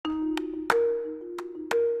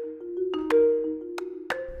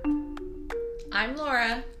I'm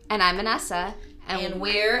Laura. And I'm Vanessa. And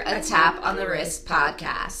we're a Tap on the Wrist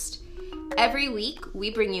podcast. Every week, we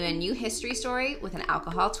bring you a new history story with an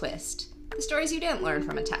alcohol twist. The stories you didn't learn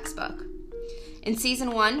from a textbook. In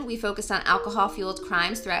Season 1, we focused on alcohol-fueled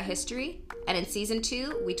crimes throughout history. And in Season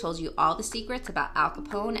 2, we told you all the secrets about Al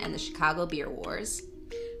Capone and the Chicago Beer Wars.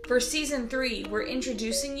 For Season 3, we're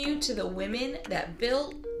introducing you to the women that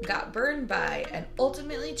built, got burned by, and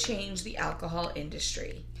ultimately changed the alcohol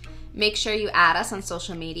industry. Make sure you add us on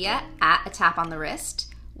social media at A Tap on the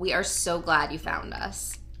Wrist. We are so glad you found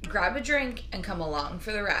us. Grab a drink and come along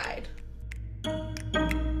for the ride.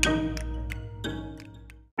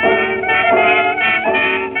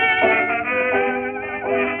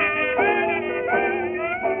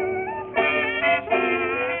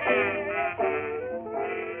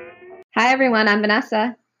 Hi everyone, I'm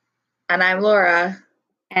Vanessa. And I'm Laura.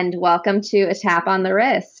 And welcome to A Tap on the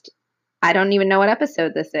Wrist. I don't even know what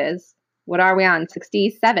episode this is. What are we on?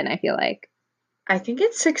 67, I feel like. I think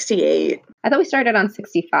it's 68. I thought we started on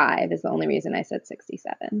 65 is the only reason I said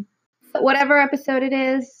 67. But whatever episode it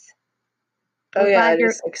is. Oh yeah, it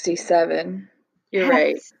is 67. You're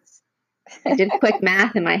right. I did quick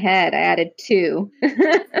math in my head. I added 2.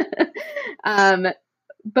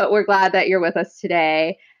 But we're glad that you're with us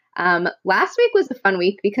today. Last week was a fun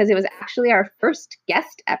week because it was actually our first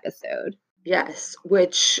guest episode. Yes,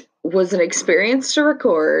 which was an experience to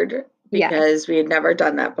record because we had never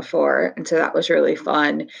done that before. And so that was really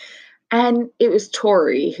fun. And it was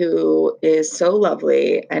Tori, who is so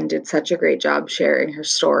lovely and did such a great job sharing her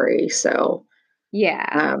story. So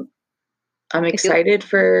I'm excited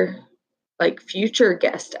for future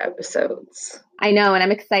guest episodes. I know. And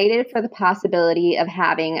I'm excited for the possibility of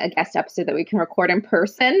having a guest episode that we can record in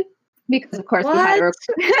person. Because of course we had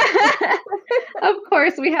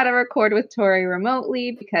to record with Tori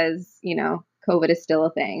remotely because, COVID is still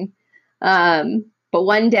a thing. But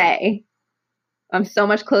one day, I'm so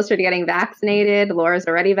much closer to getting vaccinated. Laura's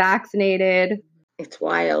already vaccinated. It's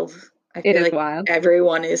wild. It is wild.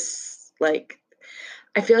 Everyone is I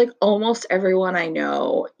feel like almost everyone I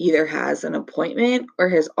know either has an appointment or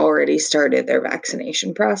has already started their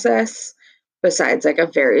vaccination process, besides a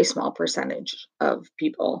very small percentage of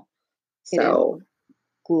people. So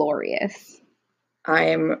glorious.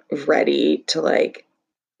 I'm ready to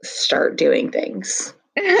start doing things.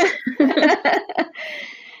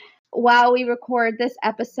 While we record this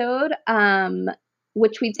episode,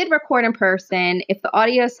 which we did record in person, if the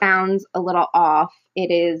audio sounds a little off, it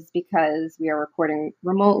is because we are recording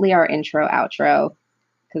remotely our intro, outro,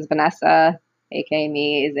 because Vanessa, aka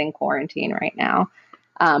me, is in quarantine right now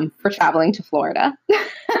for traveling to Florida.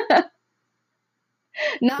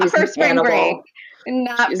 Not for spring break.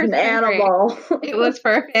 Not for spring break. It was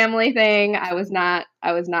for a family thing. I was not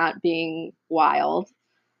being wild.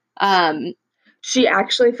 She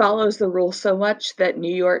actually follows the rules so much that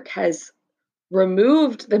New York has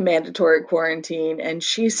removed the mandatory quarantine and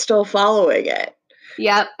she's still following it.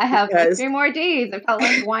 Yep, I have 3 more days. I felt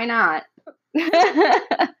like, why not?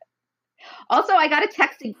 Also, I got a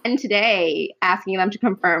text again today asking to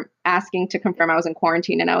confirm I was in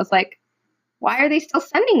quarantine, and I was like, why are they still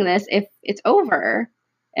sending this if it's over?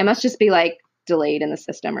 It must just be delayed in the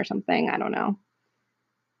system or something. I don't know.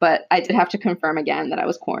 But I did have to confirm again that I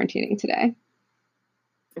was quarantining today.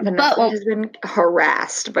 Vanessa has been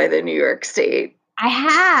harassed by the New York State. I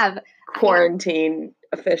have. Quarantine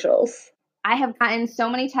officials. I have gotten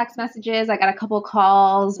so many text messages. I got a couple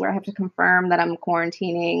calls where I have to confirm that I'm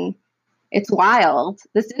quarantining. It's wild.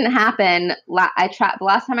 This didn't happen. The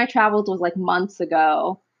last time I traveled was months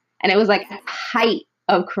ago. And it was at height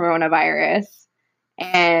of coronavirus.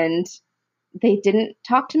 And they didn't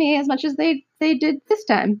talk to me as much as they did this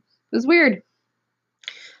time. It was weird.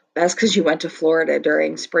 That's because you went to Florida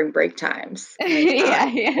during spring break times.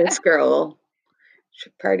 Yeah. This girl,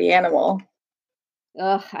 she's a party animal.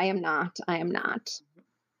 Ugh, I am not.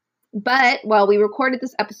 But while we recorded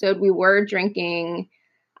this episode, we were drinking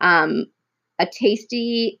a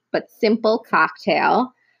tasty but simple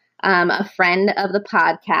cocktail. A friend of the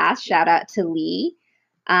podcast, shout out to Lee.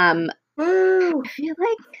 I feel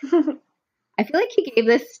like he gave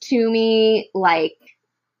this to me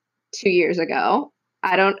 2 years ago.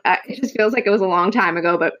 It just feels like it was a long time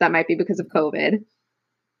ago, but that might be because of COVID.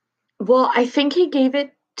 Well, I think he gave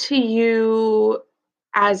it to you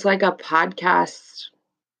as a podcast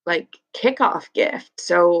kickoff gift.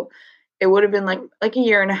 So it would have been a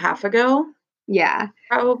year and a half ago. Yeah.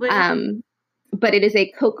 Probably. But it is a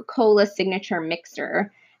Coca-Cola signature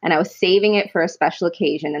mixer, and I was saving it for a special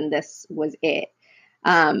occasion, and this was it.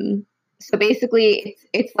 So basically,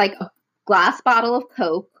 it's like a glass bottle of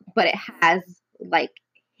Coke, but it has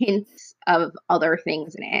hints of other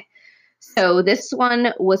things in it. So this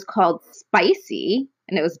one was called Spicy,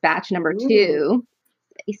 and it was batch number 2.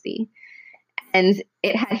 Spicy. And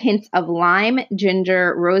it had hints of lime,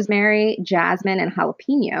 ginger, rosemary, jasmine, and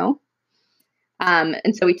jalapeno.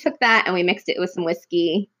 And so we took that and we mixed it with some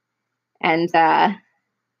whiskey. And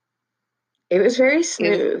it was very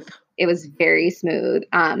smooth. It was very smooth.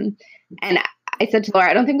 And I said to Laura,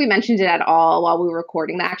 I don't think we mentioned it at all while we were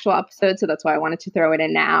recording the actual episode, so that's why I wanted to throw it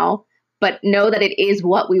in now. But know that it is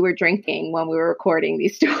what we were drinking when we were recording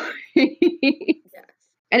these stories. Yes.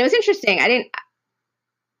 And it was interesting. I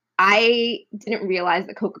didn't realize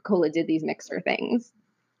that Coca-Cola did these mixer things.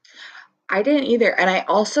 I didn't either. And I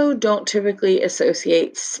also don't typically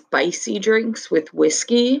associate spicy drinks with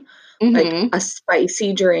whiskey. Mm-hmm. Like a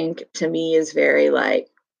spicy drink to me is very like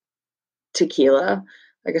tequila,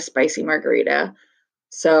 like a spicy margarita.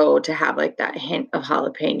 So to have like that hint of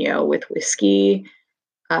jalapeno with whiskey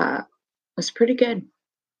was pretty good.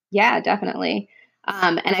 Yeah, definitely.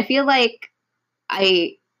 And I feel like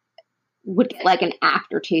I would get like an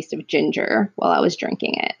aftertaste of ginger while I was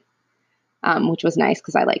drinking it, which was nice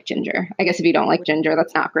because I like ginger. I guess if you don't like ginger,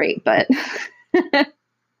 that's not great, but.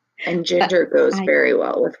 And ginger goes very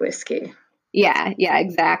well with whiskey. Yeah,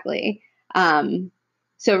 exactly.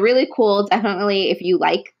 So really cool. Definitely, if you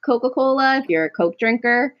like Coca-Cola, if you're a Coke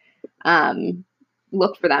drinker,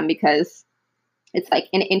 look for them because it's like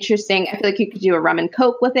an interesting, I feel like you could do a rum and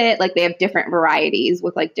Coke with it. Like they have different varieties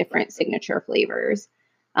with like different signature flavors.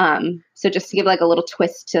 So just to give like a little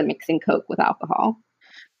twist to mixing Coke with alcohol.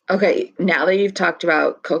 Okay. Now that you've talked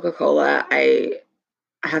about Coca-Cola, I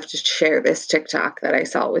have to share this TikTok that I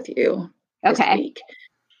saw with you this week.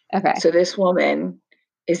 Okay. So this woman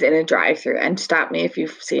is in a drive-thru, and stop me if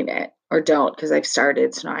you've seen it or don't, because I've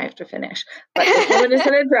started, so now I have to finish. But this woman is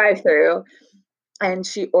in a drive-thru and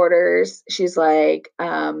she's like,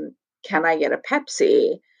 can I get a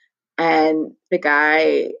Pepsi? And the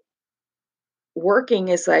guy working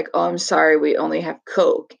is like, oh, I'm sorry, we only have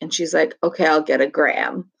Coke. And she's like, okay, I'll get a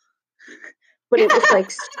gram. But it was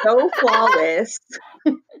like so flawless.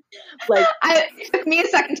 Like it took me a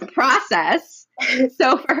second to process.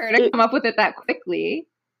 So for her to come up with it that quickly.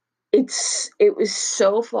 It was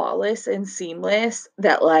so flawless and seamless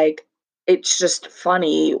that like it's just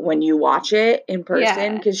funny when you watch it in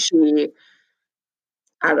person because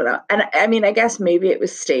I don't know. And I mean, I guess maybe it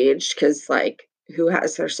was staged because like who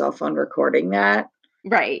has their cell phone recording that?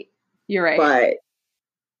 Right. You're right. But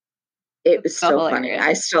it was so funny.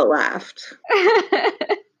 I still laughed.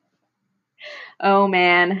 Oh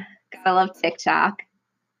man. Gotta love TikTok.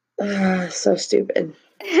 So stupid.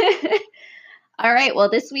 All right. Well,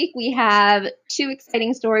 this week we have 2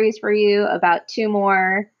 exciting stories for you about 2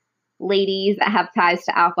 more ladies that have ties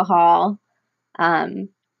to alcohol.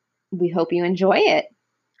 We hope you enjoy it.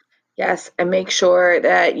 Yes. And make sure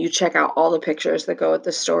that you check out all the pictures that go with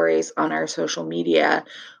the stories on our social media.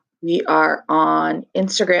 We are on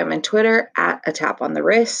Instagram and Twitter at A Tap on the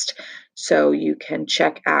Wrist. So you can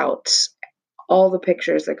check out all the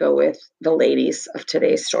pictures that go with the ladies of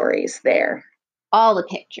today's stories there. All the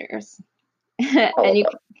pictures. And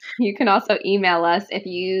you can also email us if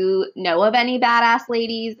you know of any badass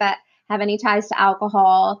ladies that have any ties to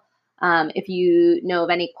alcohol. If you know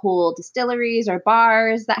of any cool distilleries or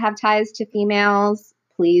bars that have ties to females,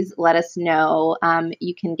 please let us know.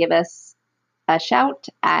 You can give us a shout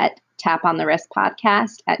at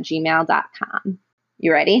taponthewristpodcast@gmail.com.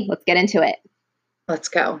 You ready? Let's get into it. Let's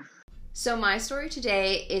go. So my story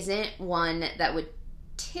today isn't one that would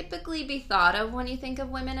typically be thought of when you think of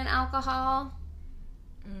women and alcohol.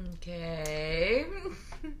 Okay.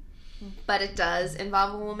 But it does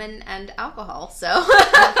involve a woman and alcohol, so.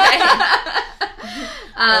 Okay.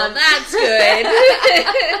 Well, that's good.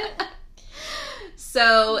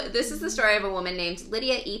 So this is the story of a woman named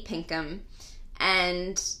Lydia E. Pinkham,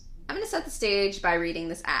 and I'm going to set the stage by reading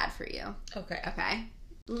this ad for you. Okay.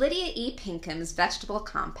 Lydia E. Pinkham's vegetable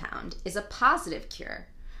compound is a positive cure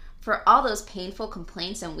for all those painful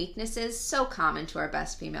complaints and weaknesses so common to our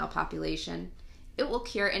best female population. It will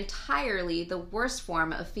cure entirely the worst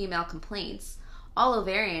form of female complaints, all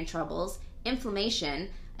ovarian troubles,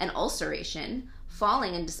 inflammation and ulceration,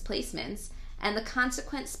 falling and displacements, and the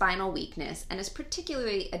consequent spinal weakness, and is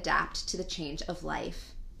particularly adapt to the change of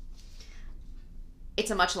life.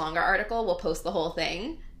 It's a much longer article. We'll post the whole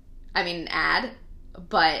thing. Ad.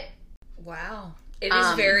 But wow, it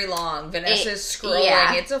is very long. Vanessa's scrolling.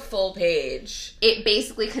 Yeah. It's a full page. It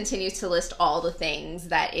basically continues to list all the things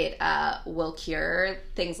that it will cure.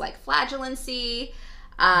 Things like flagellancy,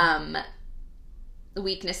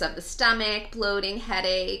 weakness of the stomach, bloating,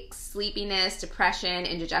 headaches, sleepiness, depression,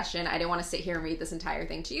 indigestion. I didn't want to sit here and read this entire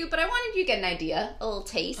thing to you, but I wanted you to get an idea, a little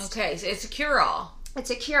taste. Okay, so it's a cure-all. It's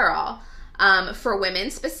a cure-all. For women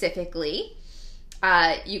specifically,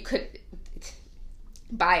 you could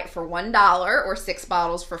buy it for $1 or 6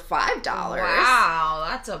 bottles for $5. Wow,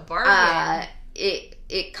 that's a bargain.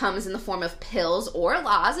 It comes in the form of pills or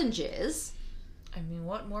lozenges. I mean,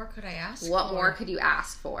 what more could I ask for? What more could you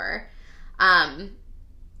ask for?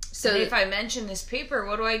 So and if I mention this paper,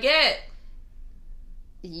 what do I get?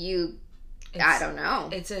 I don't know.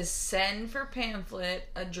 It says send for pamphlet,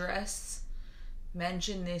 address,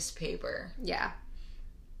 mention this paper. Yeah.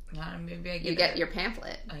 Maybe I get your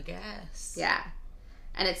pamphlet. I guess. Yeah.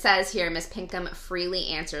 And it says here, Miss Pinkham freely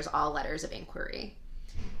answers all letters of inquiry.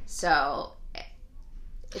 So,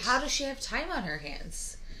 how does she have time on her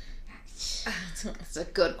hands? That's a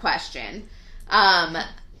good question.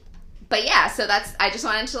 But yeah, so I just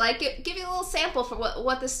wanted to give you a little sample for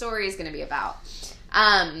what the story is going to be about.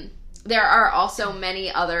 There are also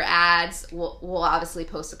many other ads. We'll obviously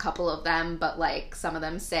post a couple of them, but some of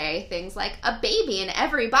them say things like a baby in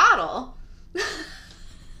every bottle.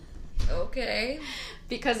 Okay.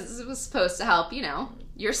 Because it was supposed to help,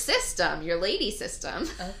 your system, your lady system.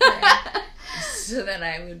 Okay. So then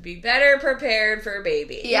I would be better prepared for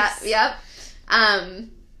babies. Yep.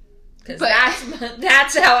 Because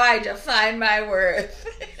that's how I define my worth.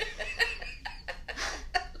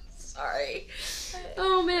 Sorry.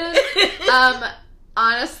 Oh, man.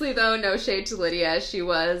 Honestly, though, no shade to Lydia. She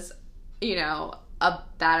was, a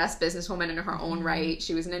badass businesswoman in her own right.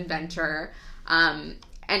 She was an inventor. And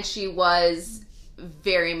she was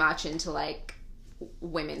very much into,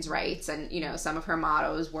 women's rights. And, some of her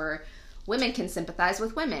mottos were, women can sympathize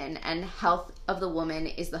with women, and health of the woman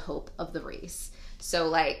is the hope of the race.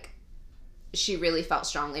 So, she really felt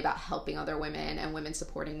strongly about helping other women and women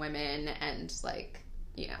supporting women and,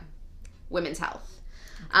 women's health.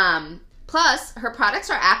 Plus, her products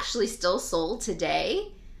are actually still sold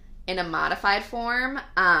today in a modified form.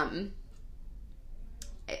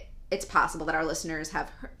 It's possible that our listeners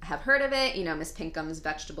have heard of it. Miss Pinkham's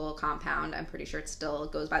vegetable compound, I'm pretty sure it still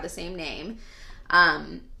goes by the same name.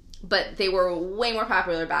 But they were way more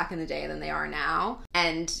popular back in the day than they are now.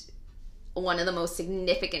 And one of the most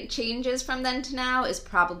significant changes from then to now is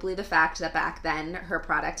probably the fact that back then her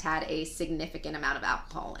product had a significant amount of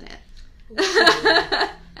alcohol in it.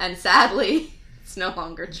 And sadly, it's no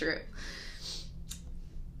longer true.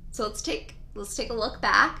 So let's take a look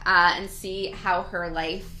back and see how her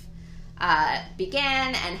life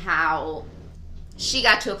began and how she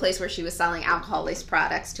got to a place where she was selling alcohol-based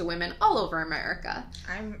products to women all over America.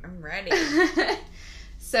 I'm ready.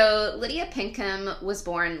 So Lydia Pinkham was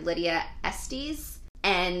born Lydia Estes,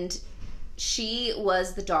 and she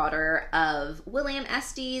was the daughter of William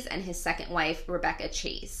Estes and his second wife, Rebecca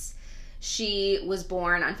Chase. She was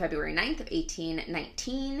born on February 9th of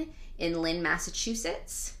 1819 in Lynn,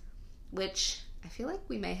 Massachusetts, which I feel like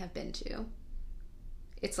we may have been to.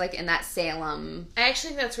 It's in that Salem. I actually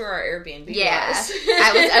think that's where our Airbnb was.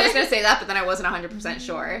 I was going to say that, but then I wasn't 100%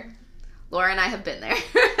 sure. Laura and I have been there.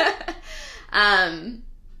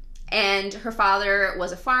 And her father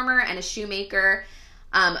was a farmer and a shoemaker,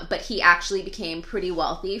 but he actually became pretty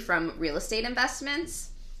wealthy from real estate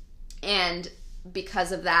investments. And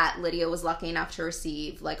because of that, Lydia was lucky enough to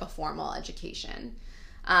receive a formal education.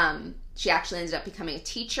 She actually ended up becoming a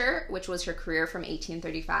teacher, which was her career from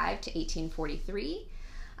 1835 to 1843.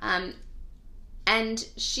 And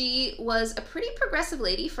she was a pretty progressive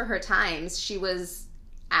lady for her times. She was,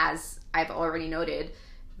 as I've already noted,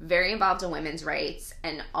 very involved in women's rights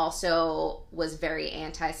and also was very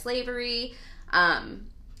anti-slavery.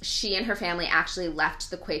 She and her family actually left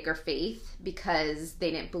the Quaker faith because they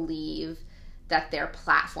didn't believe that their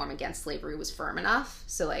platform against slavery was firm enough.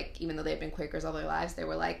 So, even though they'd been Quakers all their lives, they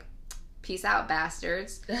were peace out,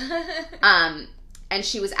 bastards. And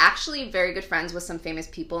she was actually very good friends with some famous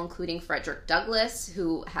people, including Frederick Douglass,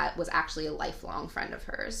 who was actually a lifelong friend of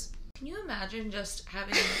hers. Can you imagine just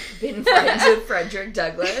having been friends with Frederick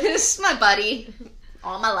Douglass? This is my buddy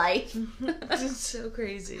all my life. This is so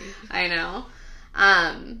crazy. I know.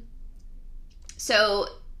 So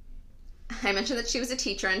I mentioned that she was a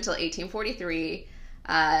teacher until 1843,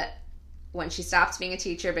 when she stopped being a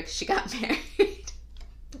teacher because she got married.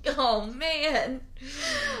 Oh, man.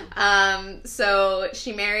 So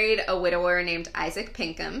she married a widower named Isaac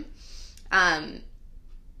Pinkham,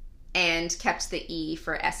 and kept the E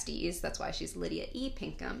for Estes. That's why she's Lydia E.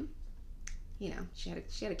 Pinkham. She had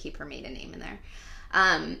to keep her maiden name in there.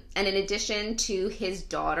 And in addition to his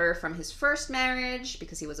daughter from his first marriage,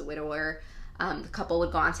 because he was a widower, the couple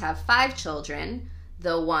would go on to have 5 children.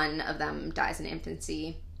 though one of them dies in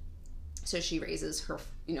infancy. So she raises her,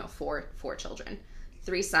 four children,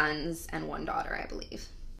 3 sons and 1 daughter, I believe.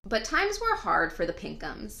 But times were hard for the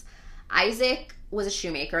Pinkhams. Isaac was a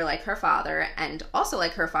shoemaker like her father, and also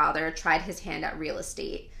like her father, tried his hand at real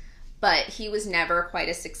estate, but he was never quite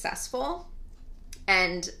as successful,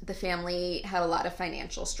 and the family had a lot of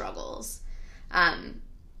financial struggles.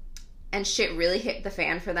 And shit really hit the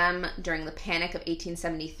fan for them during the Panic of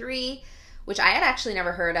 1873, which I had actually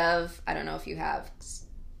never heard of. I don't know if you have,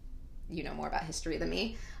 you know more about history than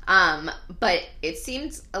me. But it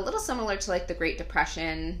seems a little similar to like the Great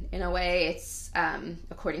Depression in a way. It's,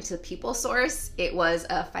 according to the People source, it was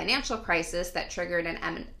a financial crisis that triggered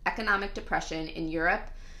an economic depression in Europe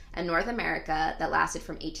and North America that lasted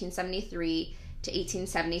from 1873 to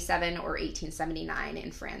 1877 or 1879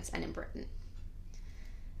 in France and in Britain.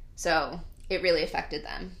 So it really affected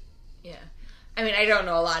them. Yeah. I mean, I don't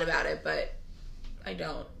know a lot about it, but I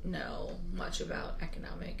don't know much about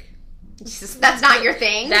economic. That's not your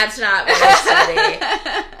thing? That's not what I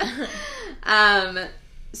study.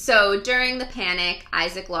 So during the panic,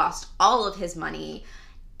 Isaac lost all of his money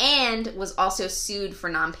and was also sued for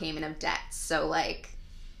non-payment of debts. So, like,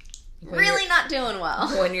 really not doing well.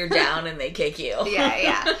 When you're down and they kick you.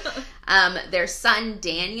 Yeah. Their son,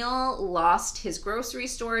 Daniel, lost his grocery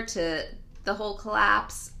store to the whole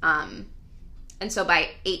collapse. And so by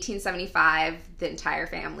 1875, the entire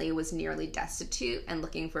family was nearly destitute and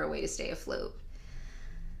looking for a way to stay afloat.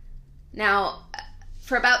 Now,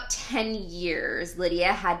 for about 10 years,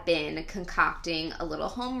 Lydia had been concocting a little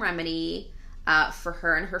home remedy for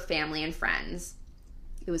her and her family and friends.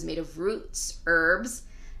 It was made of roots, herbs,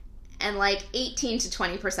 and like 18 to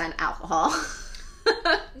 20% alcohol.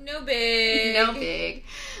 No big. No big.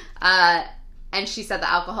 And she said the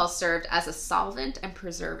alcohol served as a solvent and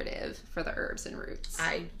preservative for the herbs and roots.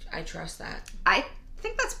 I trust that. I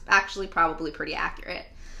think that's actually probably pretty accurate.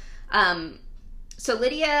 So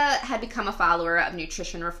Lydia had become a follower of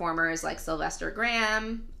nutrition reformers like Sylvester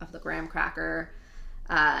Graham of the Graham Cracker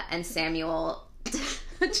and Samuel.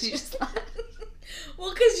 Did you just laugh?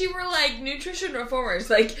 Well, because you were like, nutrition reformers,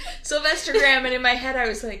 like Sylvester Graham, and in my head I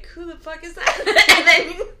was like, who the fuck is that? And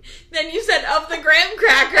then you said, of the Graham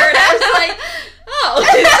Cracker, and I was like, oh,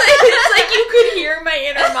 it's like you could hear my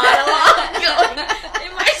inner monologue going,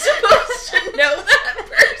 am I supposed to know that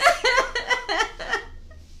person?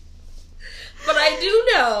 But I do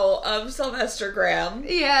know of Sylvester Graham.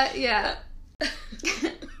 Yeah.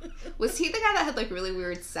 Was he the guy that had like really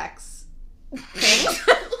weird sex things?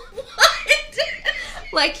 What?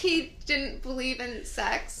 Like he didn't believe in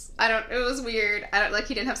sex. It was weird.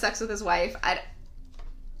 He didn't have sex with his wife.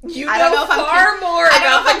 You know far more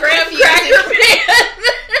about the Graham Cracker Man.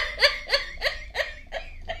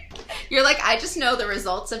 You're like, I just know the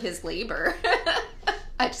results of his labor.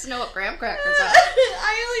 I just know what graham crackers are.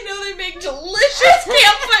 I only know they make delicious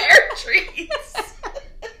campfire treats.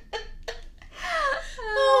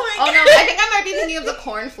 Oh no, I think I might be thinking of the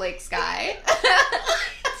cornflakes guy.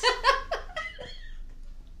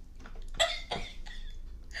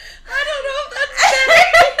 I don't know if that's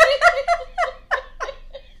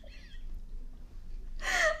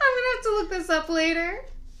I'm gonna have to look this up later.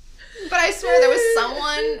 But I swear there was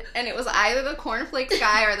someone, and it was either the cornflakes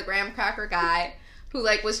guy or the graham cracker guy, who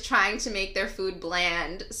like was trying to make their food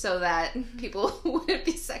bland so that people wouldn't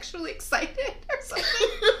be sexually excited or something.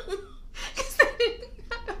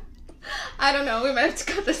 I don't know. We might have to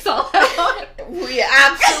cut this all out. We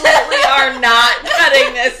absolutely are not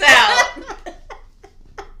cutting this out.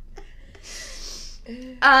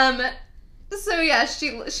 So yeah,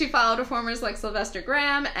 she followed reformers like Sylvester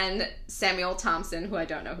Graham and Samuel Thompson, who I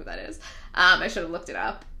don't know who that is. I should have looked it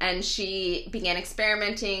up. And she began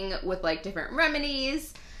experimenting with like different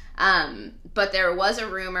remedies. But there was a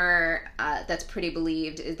rumor that's pretty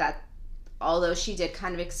believed is that although she did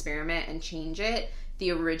kind of experiment and change it,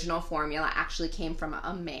 the original formula actually came from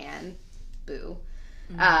a man, who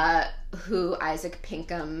Isaac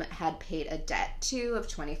Pinkham had paid a debt to of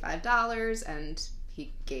 $25, and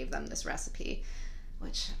he gave them this recipe,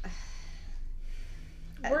 which...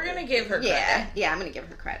 We're going to give her credit. Yeah, I'm going to give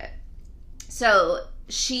her credit. So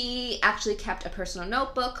she actually kept a personal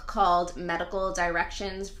notebook called Medical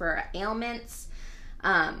Directions for Ailments.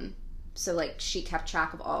 So, like, she kept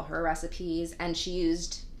track of all her recipes, and she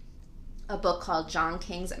used a book called John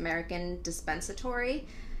King's American Dispensatory,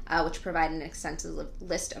 which provided an extensive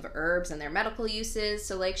list of herbs and their medical uses.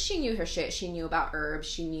 So, like, she knew her shit. She knew about herbs.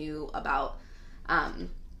 She knew about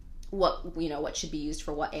what should be used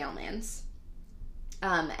for what ailments.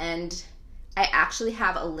 And I actually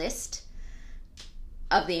have a list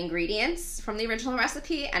of the ingredients from the original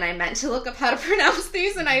recipe, and I meant to look up how to pronounce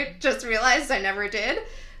these, and I just realized I never did.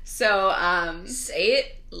 So, say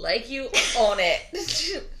it like you own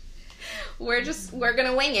it. We're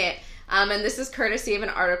gonna wing it. And this is courtesy of an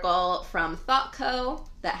article from ThoughtCo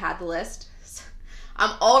that had the list.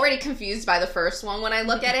 I'm already confused by the first one when I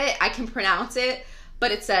look at it. I can pronounce it,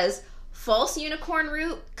 but it says false unicorn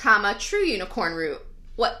root, comma, true unicorn root.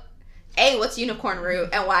 What's unicorn root,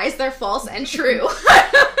 and why is there false and true?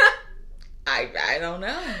 I don't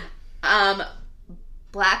know.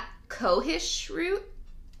 Black cohish root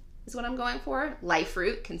is what I'm going for. Life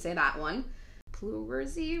root, can say that one.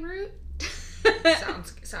 Pleurisy root.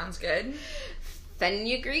 Sounds good.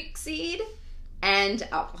 Fenugreek seed and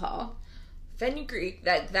alcohol. Fenugreek,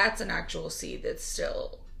 that's an actual seed that's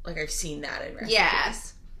still, like, I've seen that in recipes.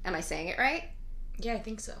 Yes. Am I saying it right? Yeah, I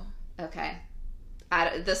think so. Okay.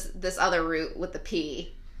 This other root with the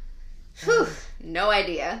P. Whew, no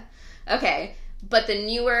idea. Okay. But the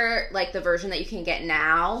newer, like, the version that you can get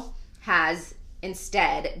now has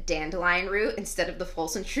instead dandelion root instead of the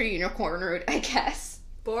false and true unicorn root, I guess.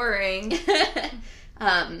 Boring.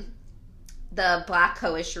 The black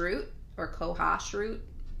cohish root or cohosh root,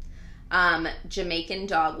 Jamaican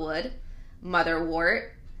dogwood,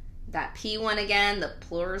 motherwort, that P one again, the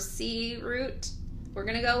pleurisy root we're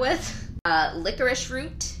gonna go with, licorice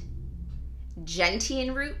root,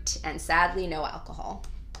 gentian root, and sadly no alcohol.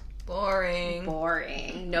 Boring.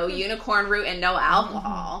 No unicorn root and no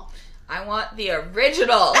alcohol. I want the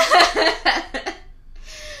original.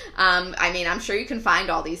 I mean, I'm sure you can find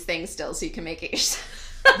all these things still, so you can make it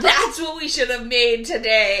yourself. That's what we should have made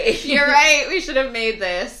today. You're right. We should have made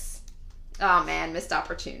this. Oh, man. Missed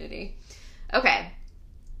opportunity. Okay.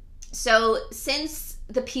 So, since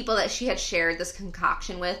the people that she had shared this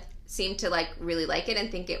concoction with seemed to, like, really like it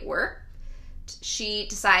and think it worked, she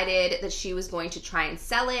decided that she was going to try and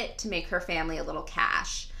sell it to make her family a little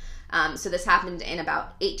cash. So this happened in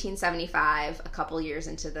about 1875, a couple years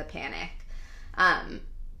into the panic.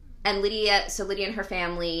 And Lydia and her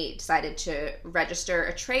family decided to register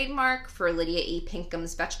a trademark for Lydia E.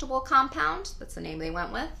 Pinkham's vegetable compound. That's the name they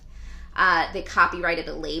went with. They copyrighted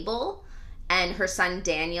a label, and her son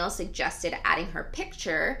Daniel suggested adding her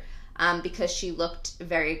picture because she looked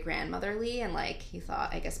very grandmotherly, and, like, he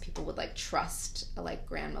thought, I guess, people would, like, trust a, like,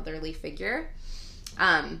 grandmotherly figure.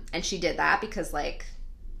 And she did that because, like,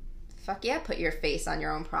 fuck yeah, put your face on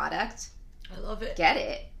your own product. I love it. Get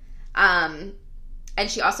it. And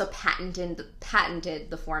she also patented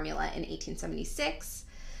the formula in 1876.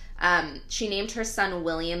 She named her son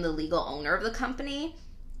William the legal owner of the company.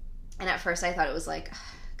 And at first I thought it was like,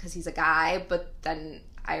 because he's a guy, but then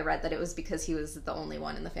I read that it was because he was the only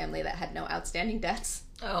one in the family that had no outstanding debts.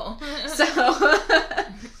 Oh. So,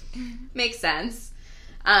 makes sense.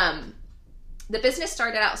 The business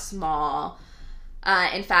started out small.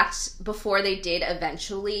 In fact, before they did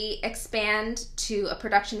eventually expand to a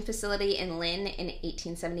production facility in Lynn in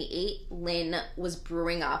 1878, Lynn was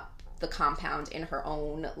brewing up the compound in her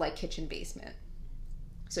own, like, kitchen basement.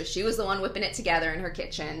 So she was the one whipping it together in her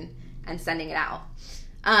kitchen and sending it out.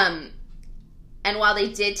 And while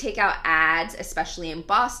they did take out ads, especially in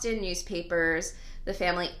Boston newspapers, the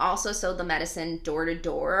family also sold the medicine door to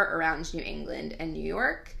door around New England and New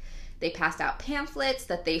York. They passed out pamphlets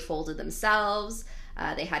that they folded themselves.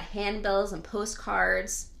 They had handbills and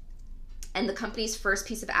postcards. And the company's first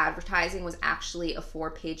piece of advertising was actually a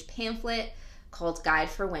 4-page pamphlet called Guide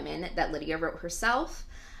for Women that Lydia wrote herself.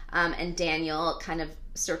 And Daniel kind of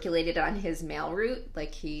circulated it on his mail route.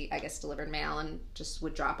 Like, he, I guess, delivered mail and just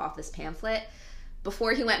would drop off this pamphlet.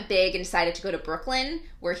 Before he went big and decided to go to Brooklyn,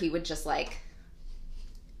 where he would just, like,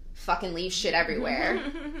 fucking leave shit everywhere.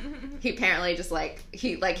 He apparently just, like,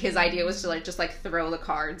 his idea was to, like, just, like, throw the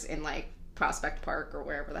cards in, like, Prospect Park or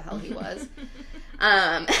wherever the hell he was.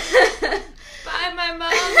 Buy my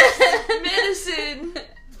mom's medicine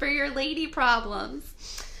for your lady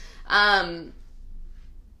problems. However,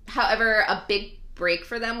 a big break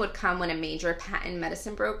for them would come when a major patent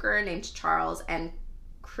medicine broker named Charles N.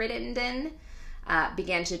 Crittenden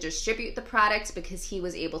began to distribute the product because he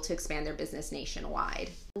was able to expand their business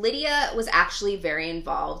nationwide. Lydia was actually very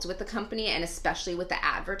involved with the company, and especially with the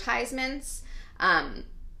advertisements.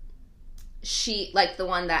 She, like the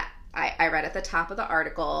one that I read at the top of the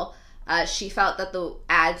article, she felt that the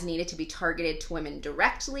ads needed to be targeted to women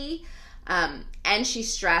directly, and she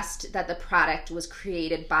stressed that the product was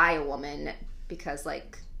created by a woman because,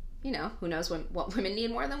 like, you know, who knows what women need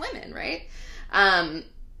more than women, right?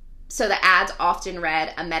 So the ads often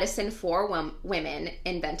read, a medicine for women,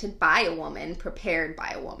 invented by a woman, prepared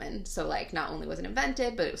by a woman. So, like, not only was it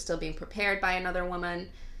invented, but it was still being prepared by another woman.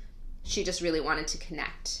 she just really wanted to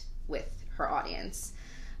connect with her audience.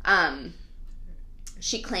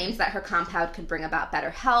 She claims that her compound could bring about better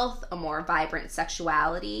health, a more vibrant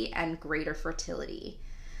sexuality, and greater fertility.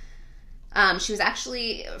 She was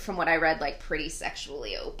actually, from what I read, like pretty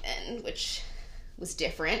sexually open, which was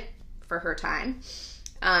different for her time.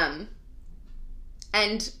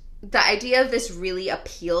 And the idea of this really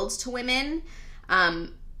appealed to women,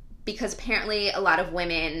 because apparently a lot of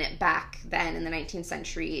women back then in the 19th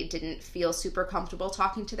century didn't feel super comfortable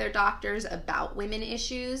talking to their doctors about women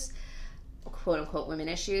issues, quote unquote women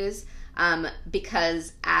issues,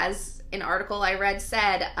 because as an article I read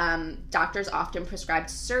said, doctors often prescribed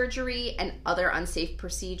surgery and other unsafe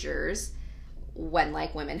procedures when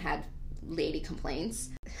like women had lady complaints.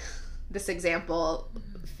 This example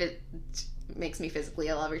makes me physically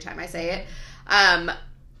ill every time I say it.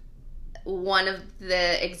 One of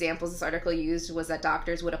the examples this article used was that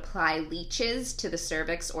doctors would apply leeches to the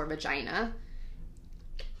cervix or vagina.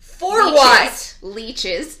 For what?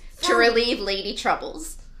 Leeches. To relieve lady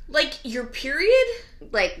troubles. Like your period?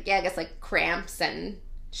 Like, yeah, I guess like cramps and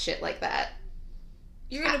shit like that.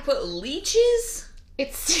 You're gonna put leeches?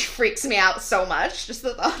 It freaks me out so much, just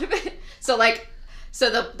the thought of it. So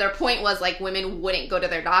their point was like women wouldn't go to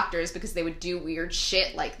their doctors because they would do weird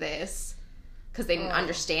shit like this. Because they didn't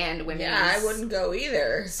understand women's... Yeah, I wouldn't go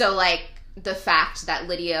either. So like the fact that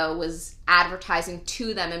Lydia was advertising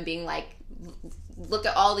to them and being like, look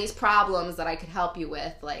at all these problems that I could help you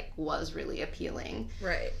with, like, was really appealing.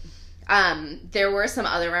 Right. There were some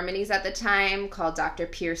other remedies at the time called Dr.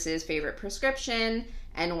 Pierce's Favorite Prescription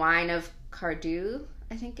and Wine of Cardew,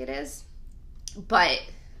 I think it is. But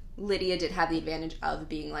Lydia did have the advantage of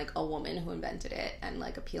being, like, a woman who invented it and,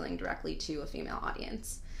 like, appealing directly to a female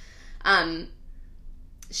audience.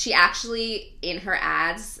 She actually, in her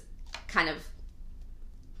ads, kind of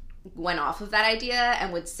went off of that idea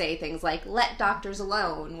and would say things like, let doctors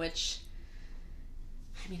alone, which,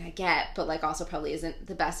 I mean, I get, but, like, also probably isn't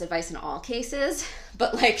the best advice in all cases.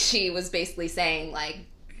 But, like, she was basically saying, like,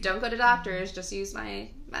 don't go to doctors, just use my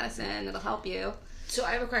medicine, it'll help you. So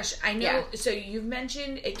I have a question. I know, so you've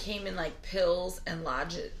mentioned it came in, like, pills and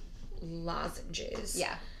lozenges.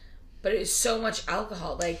 Yeah. But it's so much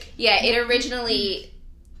alcohol, like... Yeah, it originally...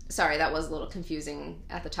 Sorry, that was a little confusing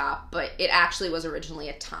at the top, but it actually was originally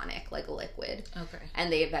a tonic, like a liquid. Okay.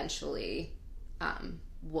 And they eventually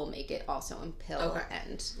will make it also in pill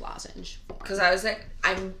and lozenge form. Because I was like,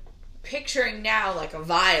 I'm picturing now like a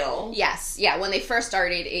vial. Yes, yeah. When they first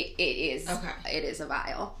started, it is a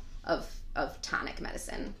vial of tonic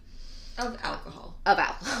medicine. Of alcohol.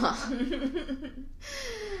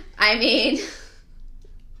 I mean...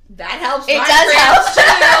 That helps. It does help too.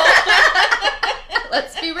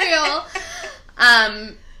 Let's be real.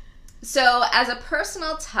 So as a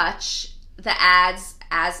personal touch, the ads,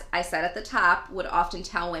 as I said at the top, would often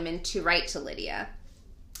tell women to write to Lydia.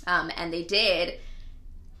 And they did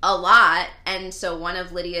a lot. And so one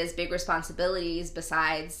of Lydia's big responsibilities,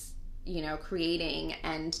 besides, you know, creating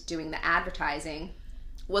and doing the advertising,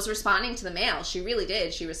 was responding to the mail. She really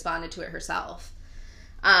did. She responded to it herself.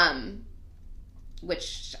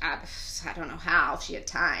 Which I don't know how she had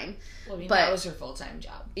time. Well, I mean, that was her full-time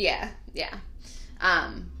job. Yeah.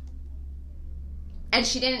 And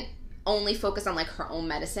she didn't only focus on, like, her own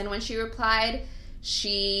medicine when she replied.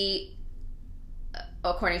 She,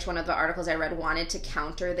 according to one of the articles I read, wanted to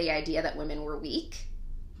counter the idea that women were weak.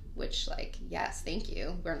 Which, like, yes, thank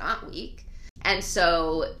you. We're not weak. And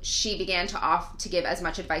so she began to give as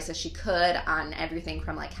much advice as she could on everything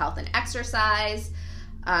from, like, health and exercise,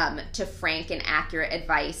 to frank and accurate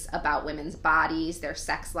advice about women's bodies, their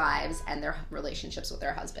sex lives, and their relationships with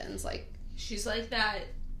their husbands. Like, she's like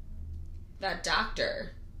that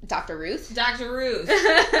doctor. Dr. Ruth? Dr. Ruth.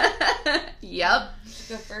 Yep. She's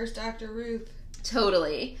the first Dr. Ruth.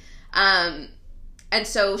 Totally. And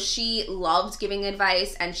so she loved giving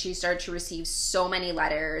advice, and she started to receive so many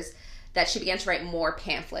letters that she began to write more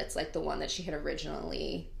pamphlets, like the one that she had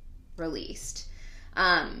originally released.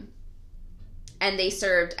 And they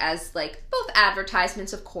served as, like, both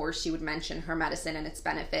advertisements. Of course, she would mention her medicine and its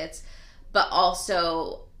benefits, but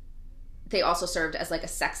they also served as, like, a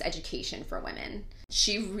sex education for women.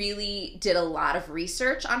 She really did a lot of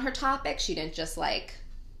research on her topic. She didn't just, like,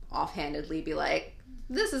 offhandedly be like,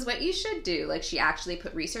 this is what you should do. Like, she actually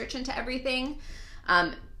put research into everything,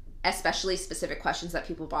 especially specific questions that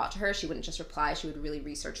people brought to her. She wouldn't just reply. She would really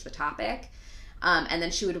research the topic. And then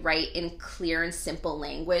she would write in clear and simple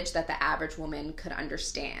language that the average woman could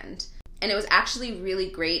understand. And it was actually really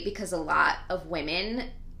great because a lot of women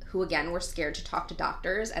who, again, were scared to talk to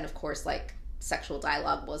doctors, and of course, like, sexual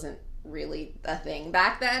dialogue wasn't really a thing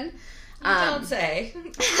back then. Don't say.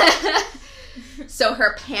 So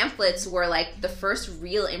her pamphlets were like the first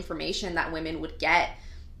real information that women would get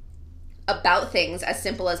about things as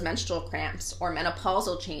simple as menstrual cramps or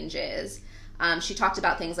menopausal changes. She talked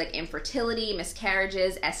about things like infertility,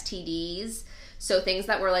 miscarriages, STDs. So things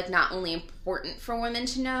that were like not only important for women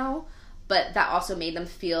to know, but that also made them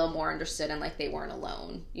feel more understood and like they weren't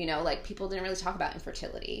alone. You know, like people didn't really talk about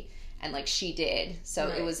infertility, and like she did. So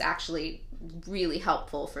It was actually really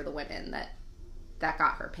helpful for the women that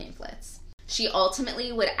got her pamphlets. She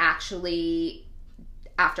ultimately would actually,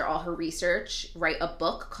 after all her research, write a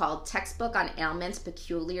book called Textbook on Ailments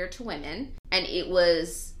Peculiar to Women. And it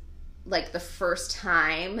was like the first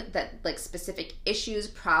time that like specific issues,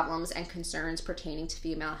 problems, and concerns pertaining to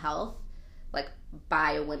female health, like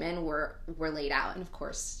by women, were laid out. And of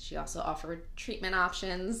course, she also offered treatment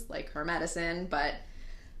options like her medicine, but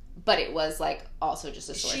it was like also just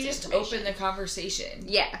a source of information. She just opened the conversation.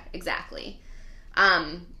 Yeah, exactly.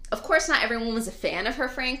 Of course, not everyone was a fan of her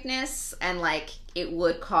frankness, and like it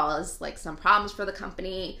would cause like some problems for the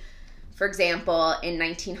company. For example, in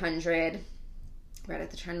 1900, right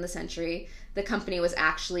at the turn of the century, the company was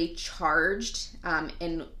actually charged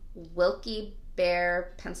in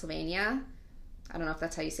Wilkes-Barre, Pennsylvania. I don't know if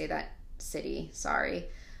that's how you say that city, sorry.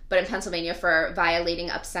 But in Pennsylvania for violating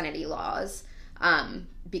obscenity laws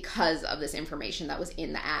because of this information that was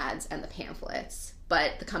in the ads and the pamphlets.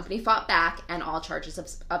 But the company fought back, and all charges of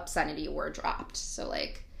obscenity were dropped. So,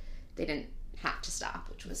 like, they didn't have to stop,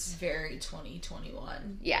 which was... very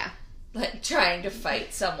 2021. Yeah. Like, trying to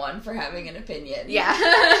fight someone for having an opinion.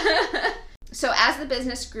 Yeah. So, as the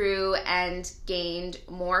business grew and gained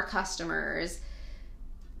more customers,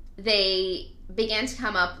 they began to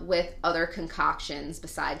come up with other concoctions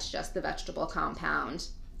besides just the vegetable compound.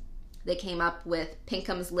 They came up with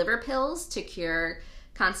Pinkham's liver pills to cure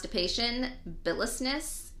constipation,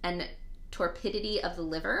 biliousness, and torpidity of the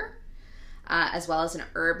liver, as well as an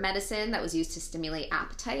herb medicine that was used to stimulate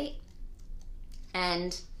appetite.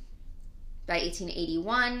 And by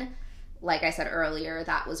 1881, like I said earlier,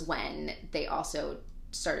 that was when they also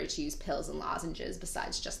started to use pills and lozenges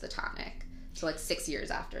besides just the tonic. So like 6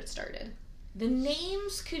 years after it started. The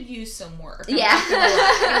names could use some work. Yeah.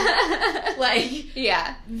 Like,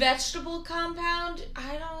 yeah. Vegetable compound,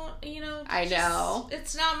 I don't, you know. I know.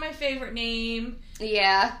 It's not my favorite name.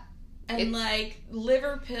 Yeah. And like,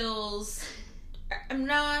 liver pills, I'm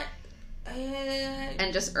not.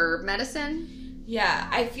 And just herb medicine? Yeah,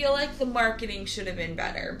 I feel like the marketing should have been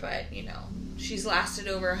better, but, you know, she's lasted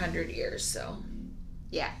over 100 years, so.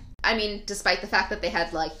 Yeah. I mean, despite the fact that they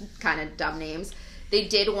had, like, kind of dumb names, they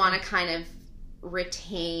did want to kind of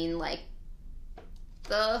retain, like,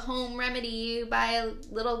 the home remedy by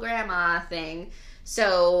little grandma thing.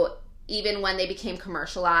 So even when they became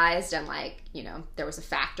commercialized and, like, you know, there was a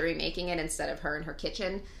factory making it instead of her in her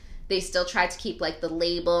kitchen, they still tried to keep, like, the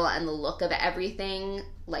label and the look of everything,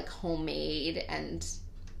 like, homemade, and,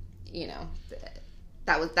 you know,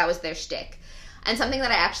 that was their shtick. And something that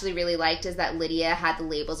I actually really liked is that Lydia had the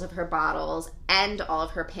labels of her bottles and all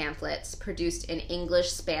of her pamphlets produced in English,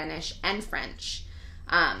 Spanish, and French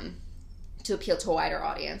to appeal to a wider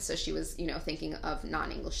audience. So she was, you know, thinking of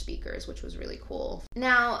non-English speakers, which was really cool.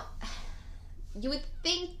 Now, you would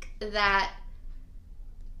think that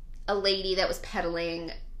a lady that was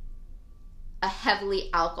peddling a heavily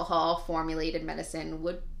alcohol-formulated medicine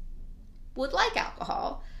would like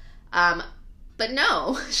alcohol. But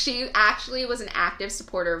no, she actually was an active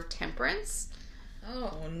supporter of temperance.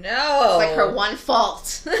 Oh, no. It's like her one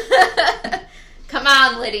fault. Come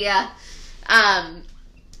on, Lydia.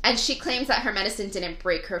 And she claims that her medicine didn't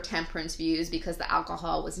break her temperance views because the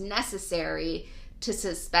alcohol was necessary to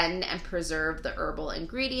suspend and preserve the herbal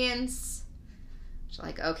ingredients. She's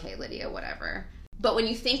like, okay, Lydia, whatever. But when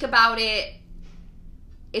you think about it,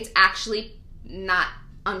 it's actually not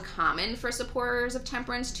uncommon for supporters of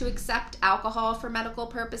temperance to accept alcohol for medical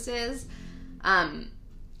purposes.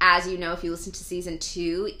 As you know, if you listen to season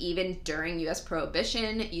 2, even during U.S.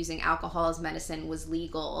 Prohibition, using alcohol as medicine was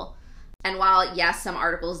legal. And while, yes, some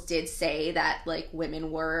articles did say that, like,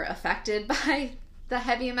 women were affected by the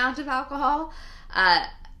heavy amount of alcohol, I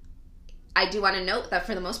do want to note that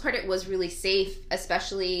for the most part it was really safe,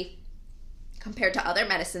 especially compared to other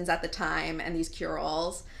medicines at the time and these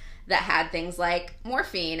cure-alls that had things like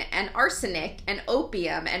morphine and arsenic and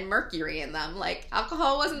opium and mercury in them. Like,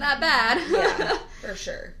 alcohol wasn't that bad. Yeah, for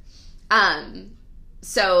sure.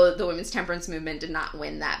 So the women's temperance movement did not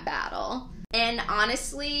win that battle. And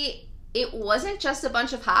honestly, it wasn't just a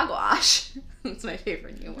bunch of hogwash. That's my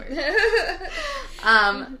favorite new word.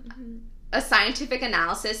 A scientific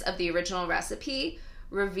analysis of the original recipe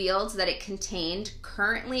revealed that it contained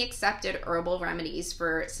currently accepted herbal remedies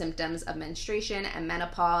for symptoms of menstruation and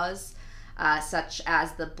menopause, such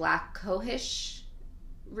as the black cohosh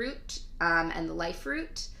root and the life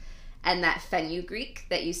root, and that fenugreek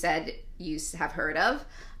that you said you have heard of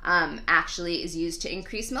actually is used to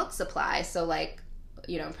increase milk supply. So, like,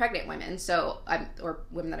 you know, pregnant women, or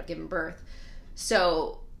women that have given birth.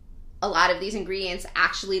 So a lot of these ingredients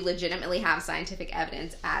actually legitimately have scientific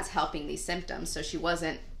evidence as helping these symptoms. So she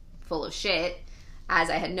wasn't full of shit. As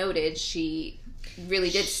I had noted, she really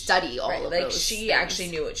did study all of those she things. actually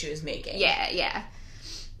knew what she was making. Yeah.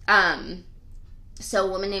 So a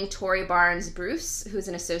woman named Tori Barnes Bruce, who's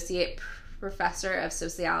an associate professor of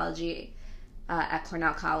sociology at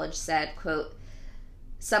Cornell College, said, quote,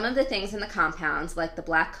 "Some of the things in the compounds, like the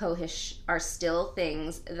black cohosh, are still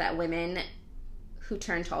things that women who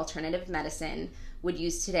turn to alternative medicine would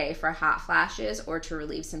use today for hot flashes or to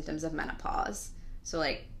relieve symptoms of menopause." So,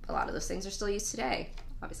 like, a lot of those things are still used today.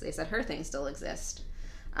 Obviously, I said her things still exist.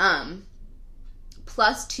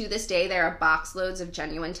 Plus, to this day, there are box loads of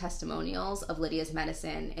genuine testimonials of Lydia's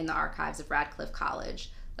medicine in the archives of Radcliffe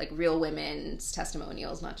College. Like, real women's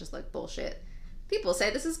testimonials, not just, like, bullshit. People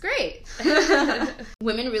say this is great.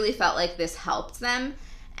 Women really felt like this helped them.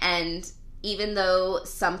 And even though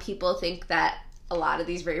some people think that a lot of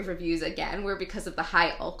these rave reviews, again, were because of the high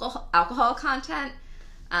alcohol content,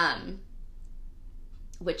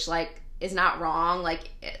 which, like, is not wrong. Like,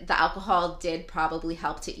 the alcohol did probably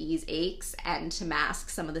help to ease aches and to mask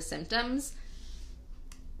some of the symptoms.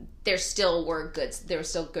 There were still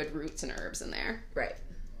good roots and herbs in there. Right.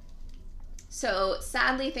 So,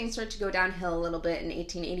 sadly, things started to go downhill a little bit in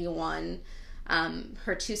 1881.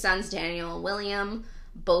 Her two sons, Daniel and William,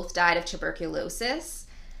 both died of tuberculosis.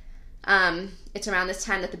 It's around this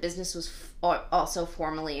time that the business was also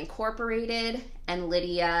formally incorporated, and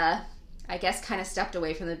Lydia, I guess, kind of stepped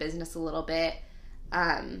away from the business a little bit.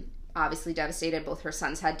 Obviously devastated. Both her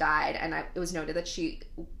sons had died, and it was noted that she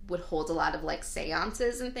would hold a lot of, like,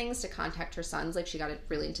 seances and things to contact her sons. Like, she got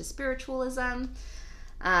really into spiritualism.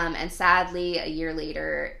 And sadly, a year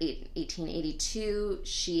later, 1882,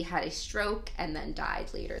 she had a stroke and then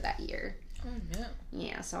died later that year. Oh, no.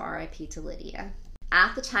 Yeah, so R.I.P. to Lydia.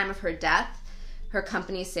 At the time of her death, her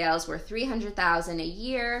company's sales were $300,000 a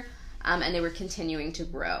year, and they were continuing to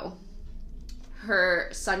grow. Her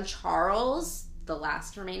son Charles, the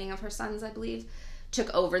last remaining of her sons, I believe,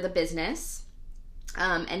 took over the business,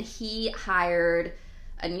 and he hired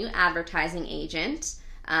a new advertising agent.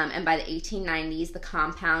 And by the 1890s, the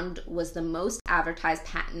compound was the most advertised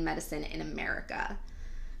patent medicine in America.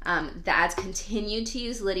 The ads continued to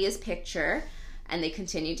use Lydia's picture, and they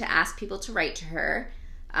continued to ask people to write to her.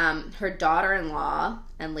 Her daughter-in-law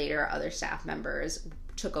and later other staff members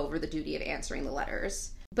took over the duty of answering the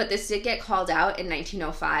letters. But this did get called out in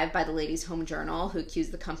 1905 by the Ladies' Home Journal, who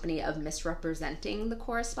accused the company of misrepresenting the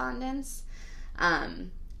correspondence.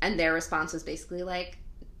 And their response was basically like,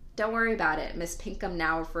 "Don't worry about it. Miss Pinkham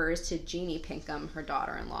now refers to Jeannie Pinkham, her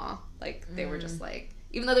daughter-in-law." Like, they were just like,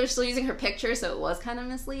 even though they were still using her picture, so it was kind of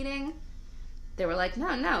misleading, they were like,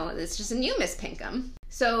 no, it's just a new Miss Pinkham.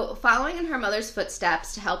 So, following in her mother's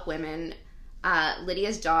footsteps to help women,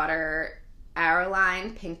 Lydia's daughter,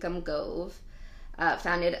 Areline Pinkham Gove,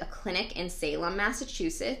 founded a clinic in Salem,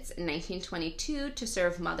 Massachusetts in 1922 to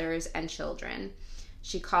serve mothers and children.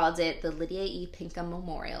 She called it the Lydia E. Pinkham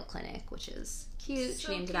Memorial Clinic, which is cute. She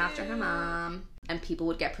named it after her mom. And people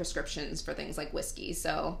would get prescriptions for things like whiskey.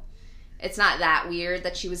 So it's not that weird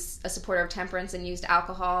that she was a supporter of temperance and used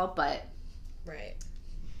alcohol, but right.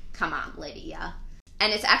 Come on, Lydia.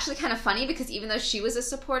 And it's actually kind of funny because even though she was a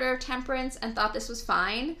supporter of temperance and thought this was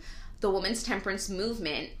fine, the women's temperance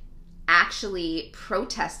movement actually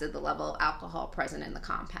protested the level of alcohol present in the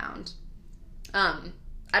compound.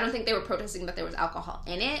 I don't think they were protesting that there was alcohol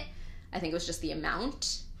in it. I think it was just the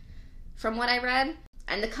amount, from what I read.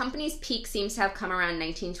 And the company's peak seems to have come around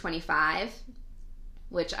 1925,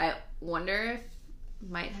 which I wonder if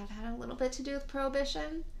might have had a little bit to do with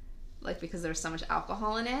Prohibition, like because there was so much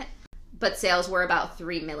alcohol in it. But sales were about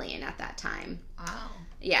 $3 million at that time. Wow.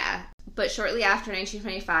 Yeah. But shortly after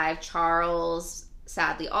 1925, Charles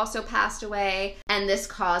sadly also passed away, and this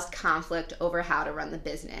caused conflict over how to run the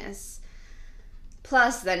business.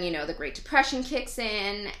 Plus, then, the Great Depression kicks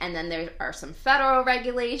in, and then there are some federal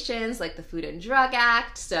regulations, like the Food and Drug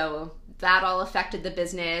Act, so that all affected the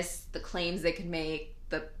business, the claims they could make,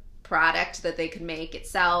 the product that they could make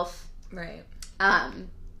itself. Right.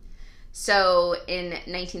 So, in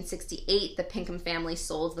 1968, the Pinkham family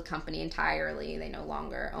sold the company entirely. They no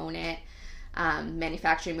longer own it.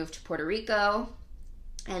 Manufacturing moved to Puerto Rico,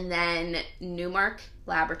 And then Newmark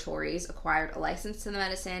Laboratories acquired a license to the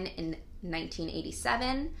medicine in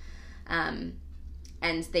 1987.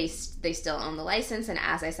 And they still own the license. And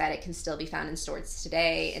as I said, it can still be found in stores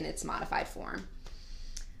today in its modified form.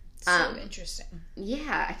 So interesting.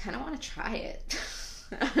 Yeah, I kind of want to try it.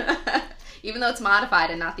 Even though it's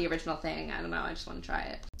modified and not the original thing. I don't know. I just want to try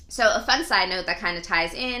it. So a fun side note that kind of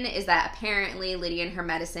ties in is that apparently Lydia and her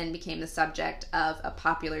medicine became the subject of a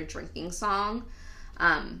popular drinking song.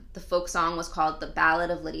 The folk song was called The Ballad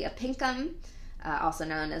of Lydia Pinkham, also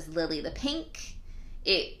known as Lily the Pink.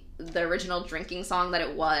 The original drinking song that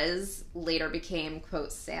it was later became, quote,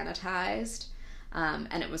 sanitized,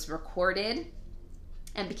 and it was recorded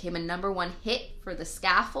and became a #1 hit for The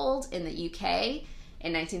Scaffold in the UK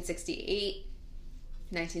in 1968,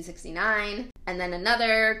 1969. And then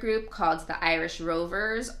another group called the Irish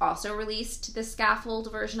Rovers also released the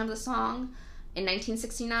Scaffold version of the song in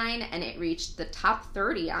 1969, and it reached the top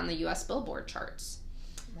 30 on the US Billboard charts.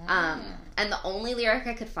 Wow. And the only lyric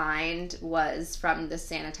I could find was from the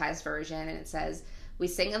sanitized version, and it says, "We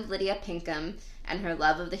sing of Lydia Pinkham and her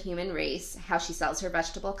love of the human race, how she sells her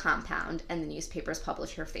vegetable compound, and the newspapers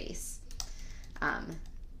publish her face."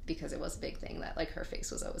 Because it was a big thing that, like, her face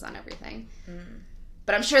was always on everything.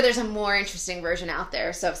 But I'm sure there's a more interesting version out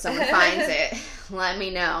there, so if someone finds it, let me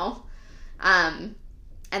know. And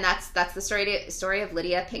that's the story of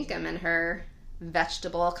Lydia Pinkham and her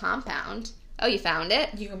vegetable compound. Oh, you found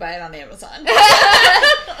it? You can buy it on Amazon.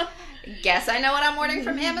 Guess I know what I'm ordering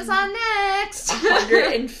from Amazon next.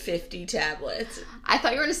 150 tablets. I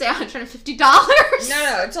thought you were going to say $150.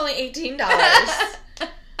 No, it's only $18.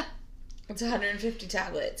 It's 150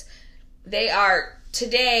 tablets. They are,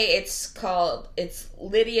 today it's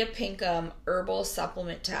Lydia Pinkham Herbal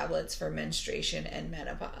Supplement Tablets for Menstruation and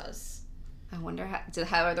Menopause. I wonder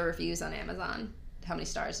how are the reviews on Amazon? How many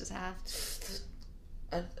stars does it have?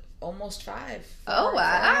 Almost 5. Oh,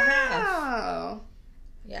 wow.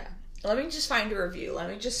 Yeah. Let me just find a review. Let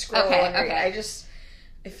me just scroll. Okay.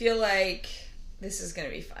 I feel like this is going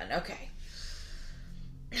to be fun. Okay.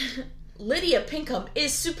 Lydia Pinkham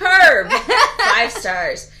is superb. 5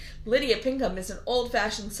 stars. Lydia Pinkham is an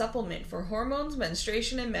old-fashioned supplement for hormones,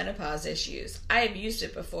 menstruation, and menopause issues. I have used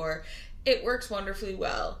it before. It works wonderfully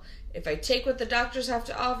well. If I take what the doctors have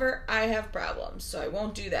to offer, I have problems, so I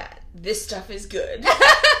won't do that. This stuff is good.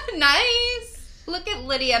 Nice. Look at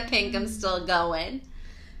Lydia Pinkham still going.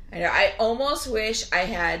 I know. I almost wish I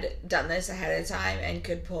had done this ahead of time and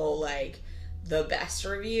could pull, like, the best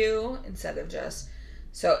review instead of just...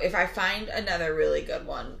 So if I find another really good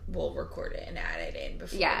one, we'll record it and add it in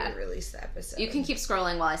before we release the episode. You can keep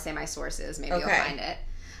scrolling while I say my sources. Maybe you'll find it.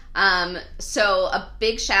 So a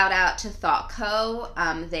big shout out to Thought Co.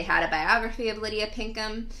 They had a biography of Lydia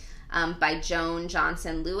Pinkham by Joan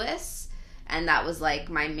Johnson Lewis, and that was like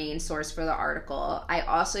my main source for the article. I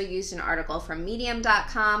also used an article from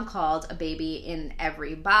medium.com called A Baby in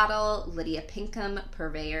Every Bottle, Lydia Pinkham,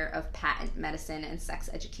 Purveyor of Patent Medicine and Sex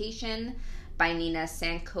Education by Nina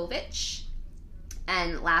Sankovic.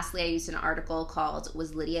 And lastly, I used an article called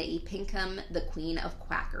Was Lydia E. Pinkham the Queen of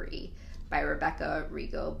Quackery by Rebecca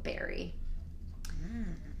Rigo Berry.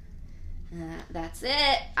 That's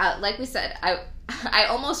it. Like we said, I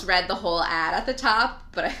almost read the whole ad at the top,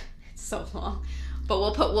 but it's so long. But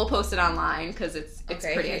we'll post it online because it's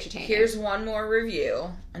pretty entertaining. Here's one more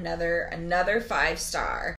review. Another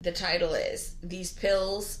 5-star. The title is "These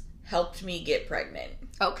Pills Helped Me Get Pregnant."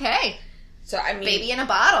 Okay. So I mean, baby in a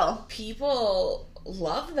bottle. People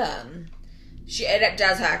love them. It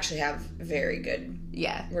does actually have very good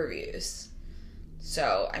reviews.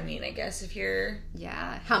 So, I mean, I guess if you're...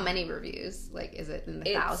 Yeah. How many reviews? Like, is it in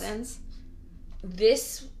the thousands?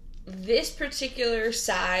 This particular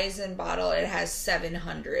size and bottle, it has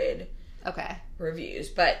 700 reviews.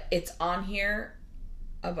 But it's on here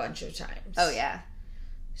a bunch of times. Oh, yeah.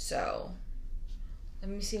 So, let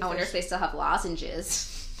me see. I wonder if they still have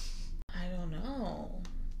lozenges. I don't know.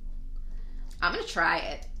 I'm going to try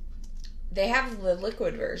it. They have the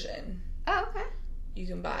liquid version. Oh, okay. You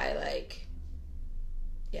can buy, like...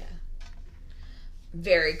 Yeah.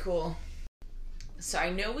 Very cool. So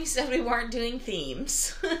I know we said we weren't doing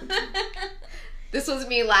themes. This was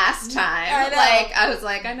me last time. I know. I was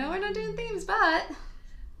like, I know we're not doing themes,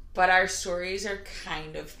 But our stories are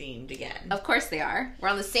kind of themed again. Of course they are. We're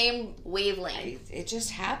on the same wavelength. It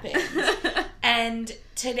just happens. And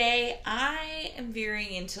today I am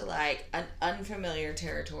veering into like an unfamiliar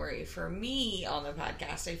territory for me on the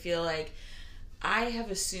podcast. I feel like I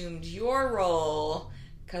have assumed your role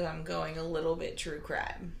because I'm going a little bit true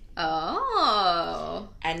crime. Oh.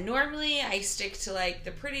 And normally I stick to, like,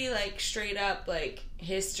 the pretty, like, straight up, like,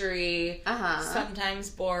 history, sometimes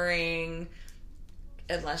boring,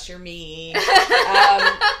 unless you're me,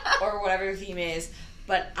 or whatever the theme is.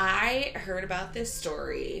 But I heard about this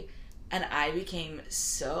story, and I became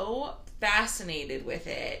so fascinated with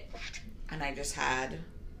it, and I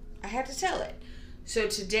had to tell it. So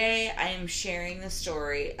today I am sharing the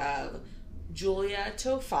story of Julia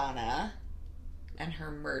Tofana and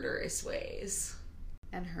her murderous ways.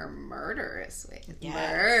 And her murderous ways. Yes.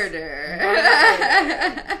 Murder.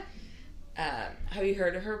 Have you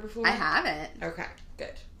heard of her before? I haven't. Okay,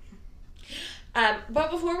 good.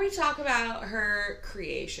 But before we talk about her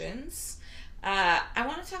creations, I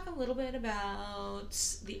want to talk a little bit about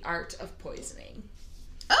the art of poisoning.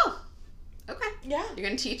 Oh, okay. Yeah. You're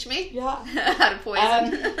going to teach me? Yeah. How to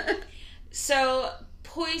poison? So,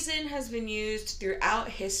 poison has been used throughout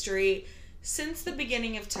history since the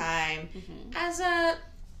beginning of time as a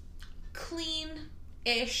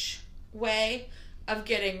clean-ish way of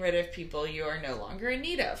getting rid of people you are no longer in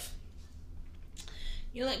need of.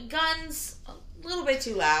 You like guns, a little bit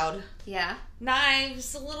too loud. Yeah.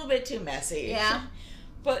 Knives, a little bit too messy. Yeah.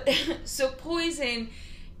 But, so poison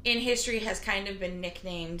in history has kind of been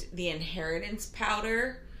nicknamed the inheritance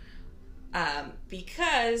powder,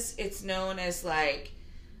 because it's known as, like,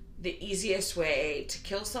 the easiest way to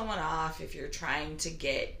kill someone off if you're trying to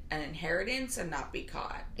get an inheritance and not be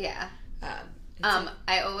caught. Yeah. I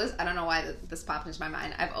don't know why this popped into my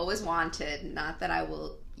mind. I've always wanted, not that I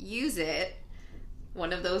will use it,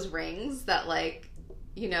 one of those rings that, like,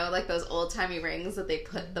 you know, like those old-timey rings that they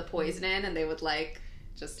put the poison in and they would, like,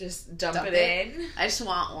 just dump it in. I just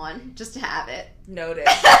want one, just to have it. Noted.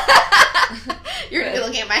 You're going to be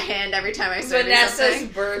looking at my hand every time I say Vanessa's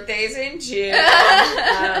birthday's in June.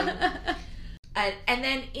 And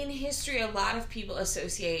then in history, a lot of people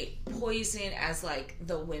associate poison as, like,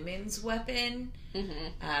 the women's weapon,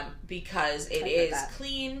 because it is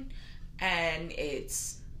clean and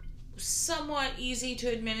it's somewhat easy to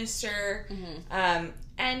administer.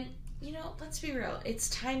 And, you know, let's be real, it's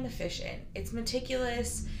time efficient, it's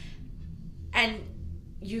meticulous, and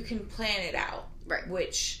you can plan it out, right?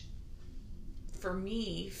 Which, for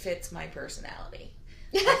me, fits my personality.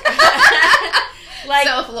 Like,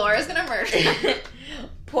 so if Laura's gonna murder,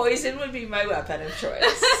 poison would be my weapon of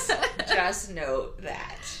choice. Just note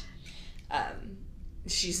that.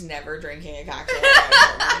 She's never drinking a cocktail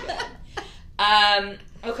again.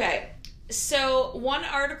 Okay. So, one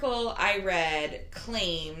article I read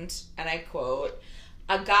claimed, and I quote,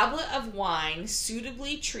 "A goblet of wine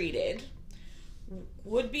suitably treated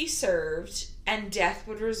would be served, and death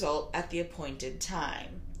would result at the appointed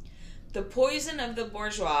time. The poison of the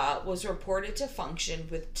bourgeois was reported to function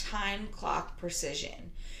with time clock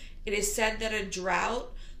precision. It is said that a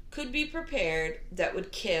draught could be prepared that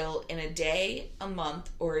would kill in a day, a month,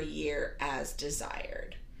 or a year as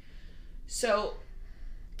desired." So,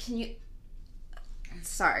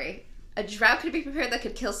 sorry, a draught could be prepared that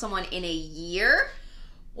could kill someone in a year?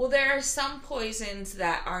 Well, there are some poisons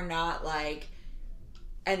that are not like,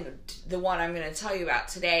 and the one I'm going to tell you about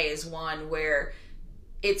today is one where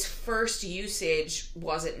its first usage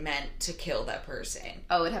wasn't meant to kill that person.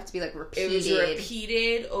 Oh, it'd have to be, like, repeated. It was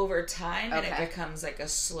repeated over time, and it becomes, like, a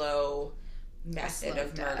slow method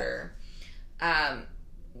of murder.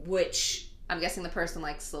 Which, I'm guessing the person,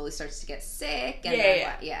 like, slowly starts to get sick. And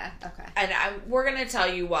yeah. Okay. And we're going to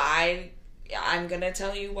tell you why. I'm going to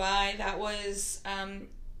tell you why that was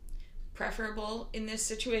preferable in this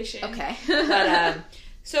situation. Okay. But,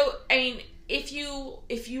 so, I mean, if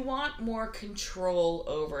you want more control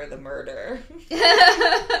over the murder,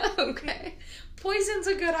 okay, poison's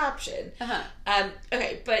a good option.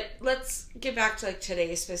 Okay, but let's get back to, like,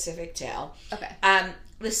 today's specific tale. Okay.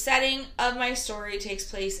 The setting of my story takes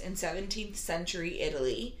place in 17th century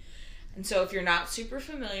Italy. And so if you're not super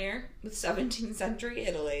familiar with 17th century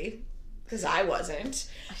Italy, because I wasn't.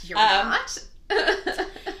 You're not?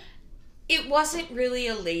 It wasn't really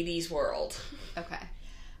a ladies' world. Okay.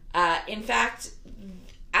 In fact,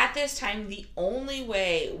 at this time, the only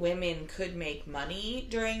way women could make money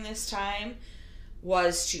during this time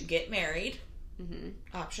was to get married,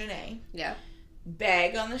 option A. Yeah.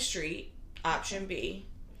 Beg on the street, option B.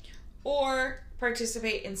 Or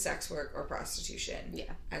participate in sex work or prostitution,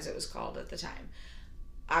 as it was called at the time.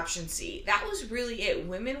 Option C. That was really it.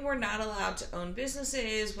 Women were not allowed to own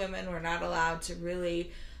businesses. Women were not allowed to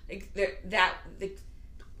really,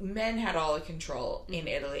 men had all the control in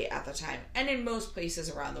Italy at the time, and in most places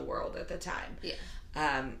around the world at the time.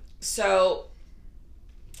 Yeah. So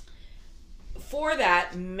for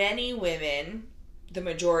that, many women, the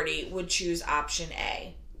majority, would choose option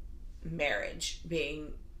A, marriage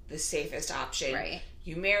being the safest option. Right.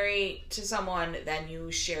 You marry to someone, then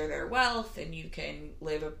you share their wealth, and you can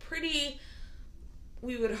live a pretty,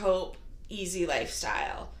 we would hope, easy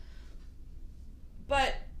lifestyle.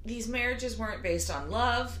 But these marriages weren't based on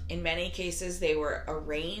love. In many cases, they were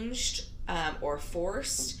arranged or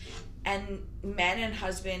forced, and men and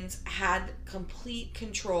husbands had complete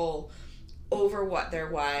control over what their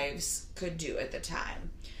wives could do at the time.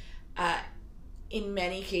 In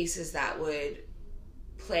many cases, that would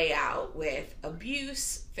play out with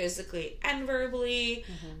abuse, physically and verbally.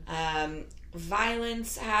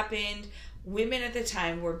 Violence happened. Women at the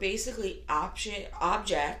time were basically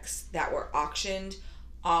objects that were auctioned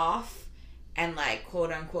off and, like,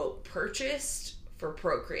 quote unquote, purchased for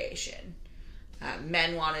procreation.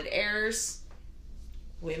 Men wanted heirs.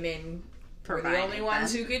 Women were the only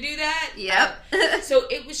ones who could do that. Yep. So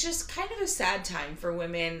it was just kind of a sad time for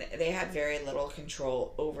women. They had very little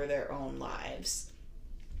control over their own lives.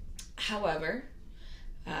 However,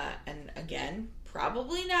 and again,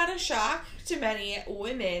 probably not a shock to many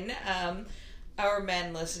women or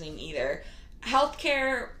men listening either,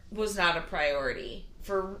 healthcare was not a priority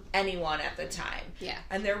for anyone at the time. Yeah.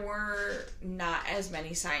 And there were not as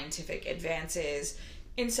many scientific advances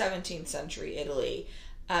in 17th century Italy.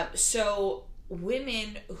 So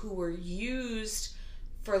women who were used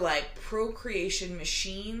for, like, procreation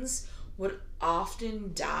machines would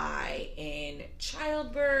often die in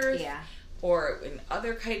childbirth. Yeah. Or in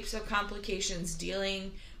other types of complications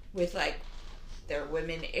dealing with, like, their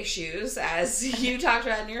women issues, as you talked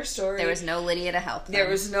about in your story. There was no Lydia to help them. There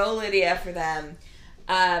was no Lydia for them.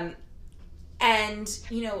 And,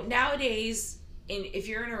 you know, nowadays, if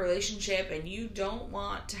you're in a relationship and you don't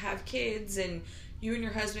want to have kids and you and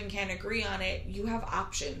your husband can't agree on it, you have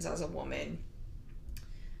options as a woman.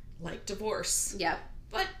 Like divorce. Yep.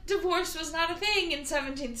 But divorce was not a thing in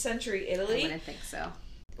 17th century Italy. I wouldn't think so.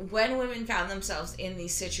 When women found themselves in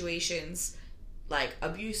these situations, like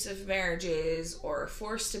abusive marriages or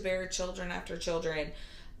forced to bear children after children,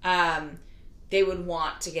 they would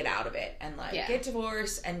want to get out of it and, like, get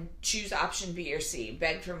divorced and choose option B or C,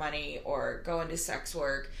 beg for money or go into sex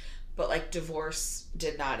work. But, like, divorce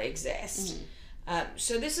did not exist.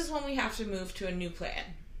 So this is when we have to move to a new plan.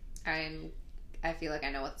 I feel like I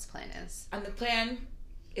know what this plan is. And the plan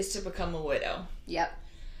is to become a widow. Yep.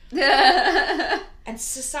 And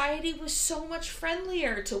society was so much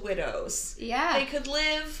friendlier to widows. Yeah. They could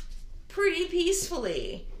live pretty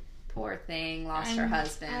peacefully. Poor thing, lost her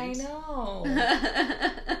husband. I know.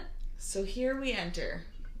 So here we enter.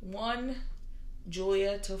 One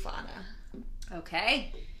Julia Tofana.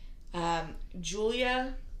 Okay.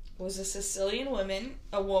 Julia was a Sicilian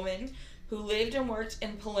woman who lived and worked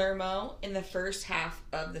in Palermo in the first half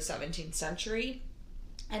of the 17th century.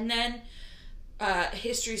 And then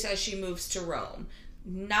history says she moves to Rome.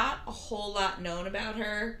 Not a whole lot known about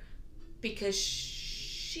her because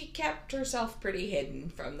she kept herself pretty hidden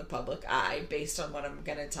from the public eye based on what I'm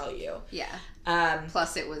going to tell you. Yeah.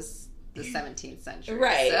 Plus it was the 17th century.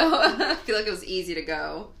 Right. So I feel like it was easy to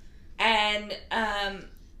go. And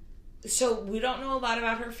so we don't know a lot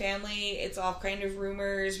about her family. It's all kind of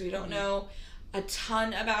rumors. We don't know a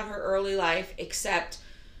ton about her early life, except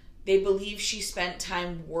they believe she spent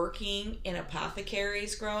time working in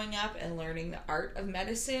apothecaries growing up and learning the art of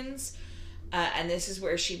medicines. And this is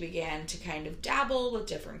where she began to kind of dabble with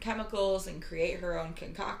different chemicals and create her own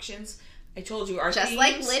concoctions. I told you our just themes,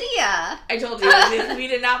 like Lydia. I told you we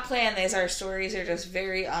did not plan this. Our stories are just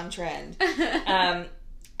very on trend.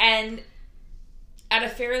 And at a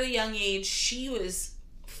fairly young age, she was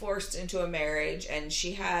forced into a marriage, and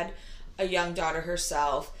she had a young daughter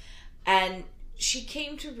herself. And she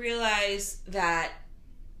came to realize that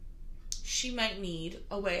she might need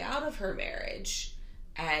a way out of her marriage.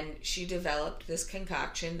 And she developed this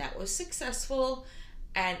concoction that was successful,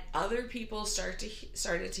 and other people started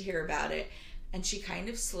to hear about it. And she kind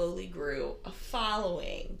of slowly grew a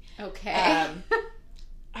following. Okay.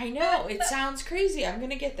 I know, it sounds crazy. I'm going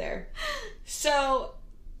to get there. So,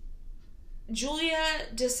 Julia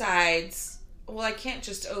decides, well, I can't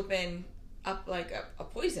just open up, like, a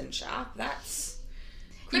poison shop. That's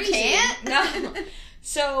crazy. You can't? No.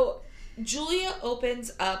 So, Julia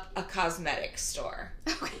opens up a cosmetics store.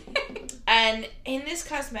 Okay. And in this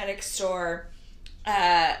cosmetics store,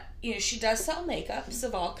 she does sell makeups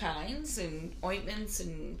of all kinds and ointments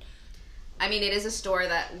and... I mean, it is a store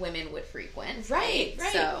that women would frequent. Right.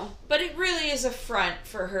 So, but it really is a front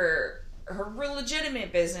for her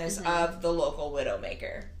legitimate business of the local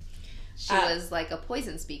widowmaker. She was like a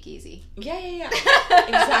poison speakeasy. Yeah.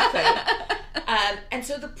 Exactly. And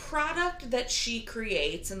so the product that she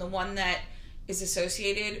creates, and the one that is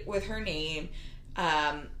associated with her name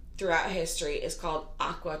throughout history is called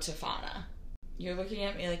Aqua Tofana. You're looking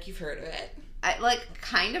at me like you've heard of it.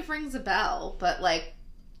 Kind of rings a bell, but,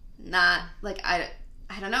 not, I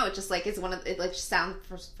don't know. It just, it's one of, it, just sounds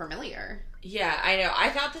familiar. Yeah, I know. I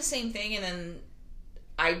thought the same thing, and then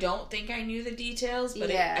I don't think I knew the details,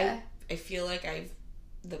 but I feel like I've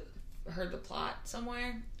heard the plot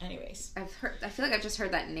somewhere. Anyways. I feel like I've just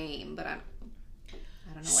heard that name, but I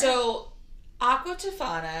don't know So, Aqua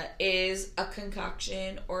Tofana is a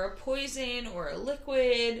concoction or a poison or a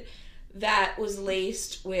liquid that was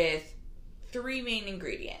laced with 3 main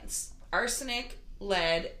ingredients: arsenic,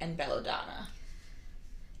 lead, and belladonna.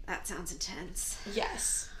 That sounds intense.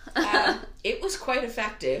 Yes. It was quite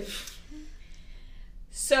effective.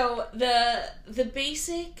 So the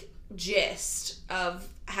basic gist of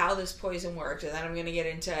how this poison worked, and then I'm going to get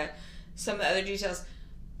into some of the other details.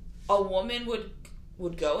 A woman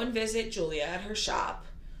would go and visit Julia at her shop,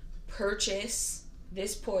 purchase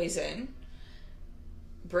this poison,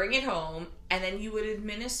 bring it home, and then you would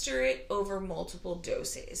administer it over multiple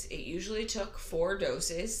doses. It usually took 4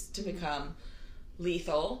 doses to become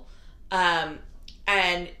lethal.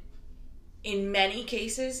 And in many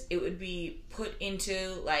cases, it would be put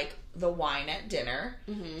into, the wine at dinner.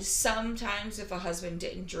 Mm-hmm. Sometimes, if a husband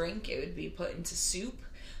didn't drink, it would be put into soup.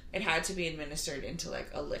 It had to be administered into,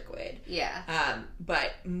 a liquid. Yeah.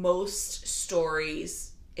 But most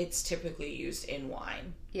stories, it's typically used in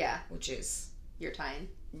wine. Yeah. Which is... Your time.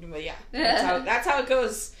 Well, yeah. That's how it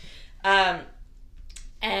goes.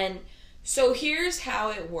 And so here's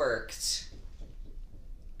how it worked.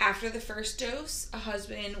 After the first dose, a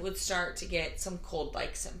husband would start to get some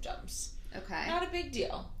cold-like symptoms. Okay. Not a big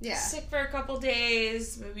deal. Yeah. Sick for a couple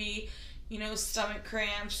days, maybe, stomach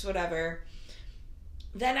cramps, whatever.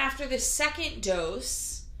 Then after the second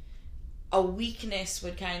dose, a weakness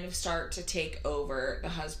would kind of start to take over the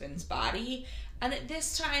husband's body. And at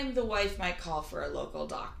this time, the wife might call for a local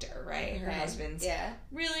doctor, right? Her husband's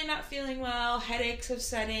really not feeling well. Headaches have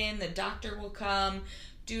set in. The doctor will come,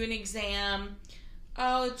 do an exam.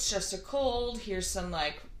 Oh, it's just a cold. Here's some,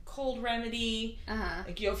 cold remedy. Uh-huh.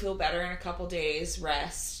 You'll feel better in a couple days.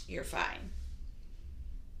 Rest. You're fine.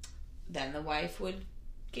 Then the wife would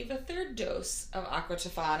give a third dose of Aqua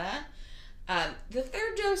Tofana. The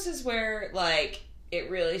third dose is where, it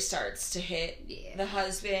really starts to hit the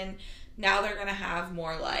husband. Now they're going to have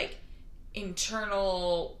more,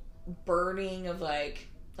 internal burning of,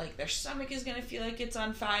 their stomach is going to feel like it's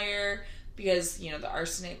on fire because, the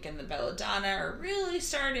arsenic and the belladonna are really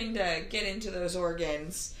starting to get into those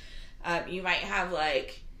organs. You might have,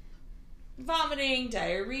 vomiting,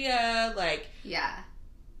 diarrhea,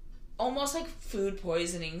 almost like food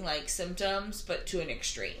poisoning, symptoms, but to an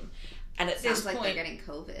extreme. And at this point... Sounds like they're getting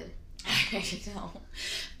COVID. I know.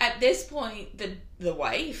 At this point, the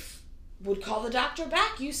wife would call the doctor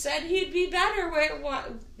back. You said he'd be better.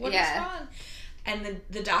 What is wrong? And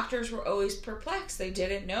the doctors were always perplexed. They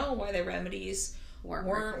didn't know why the remedies weren't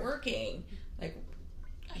working.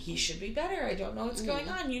 He should be better. I don't know what's going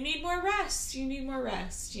on. You need more rest. There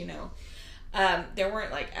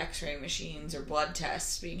weren't x-ray machines or blood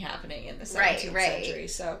tests happening in the 17th century.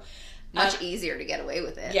 So much easier to get away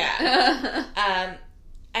with it. Yeah.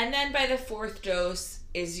 And then by the 4th dose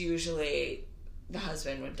is usually the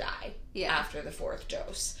husband would die after the 4th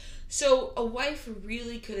dose. So a wife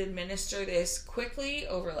really could administer this quickly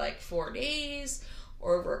over 4 days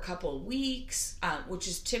or over a couple weeks, which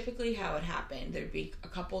is typically how it happened. There'd be a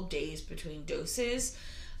couple days between doses.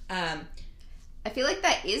 I feel like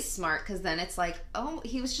that is smart because then it's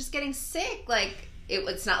he was just getting sick.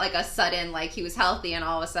 It's not a sudden, he was healthy and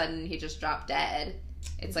all of a sudden he just dropped dead.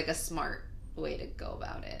 It's a smart way to go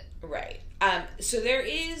about it. Right. So there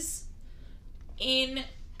is I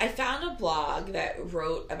found a blog that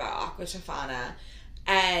wrote about Aqua Tofana,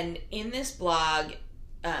 and in this blog,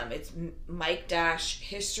 it's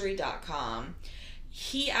mike-history.com.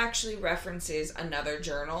 He actually references another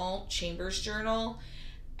journal, Chambers Journal,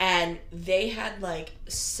 and they had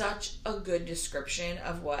such a good description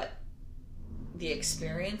of what the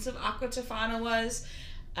experience of Aqua Tofana was.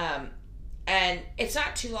 And it's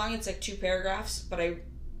not too long, it's 2 paragraphs, but I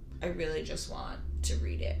really just want to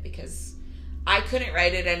read it because I couldn't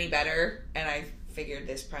write it any better, and I figured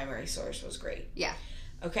this primary source was great. Yeah.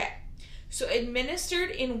 Okay. So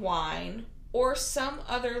administered in wine or some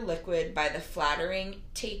other liquid by the flattering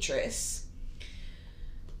Tatris,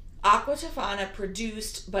 Aqua Tofana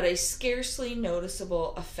produced but a scarcely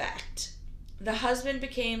noticeable effect. The husband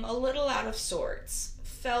became a little out of sorts,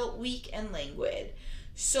 felt weak and languid,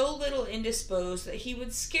 so little indisposed that he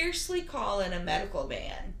would scarcely call in a medical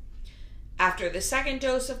man. After the second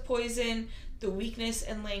dose of poison, the weakness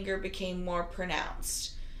and languor became more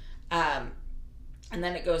pronounced. And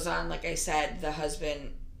then it goes on, like I said, the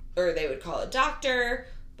husband, or they would call a doctor,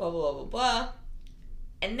 blah, blah, blah, blah, blah.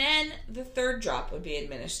 And then the third drop would be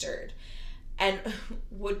administered and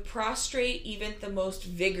would prostrate even the most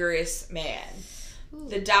vigorous man. Ooh.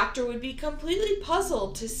 The doctor would be completely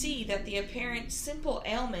puzzled to see that the apparent simple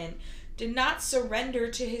ailment did not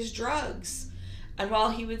surrender to his drugs. And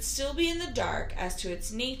while he would still be in the dark as to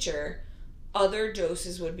its nature, other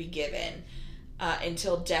doses would be given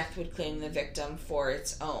until death would claim the victim for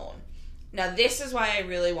its own. Now, this is why I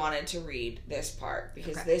really wanted to read this part,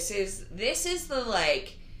 because this is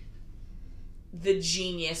the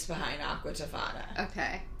genius behind Aqua Tofana.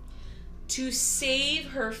 Okay. To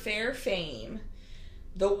save her fair fame,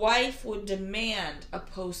 the wife would demand a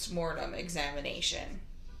post-mortem examination,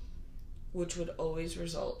 which would always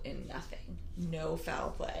result in nothing. No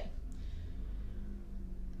foul play.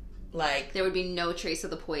 Like, there would be no trace of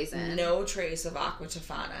the poison. No trace of Aqua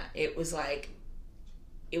Tofana. It was like,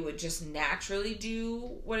 it would just naturally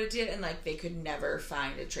do what it did, and like they could never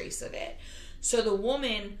find a trace of it. So the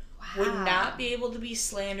woman would not be able to be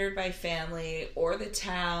slandered by family or the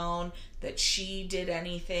town that she did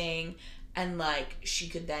anything, and like she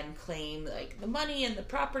could then claim like the money and the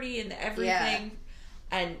property and the everything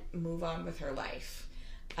and move on with her life.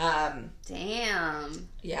 Damn.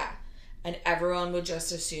 Yeah. And everyone would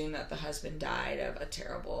just assume that the husband died of a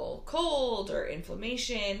terrible cold or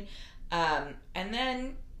inflammation. And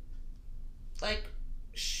then, like,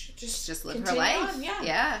 just live her life. On.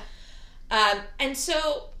 Yeah. And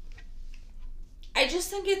so, I just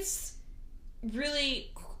think it's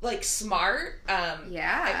really, like, smart.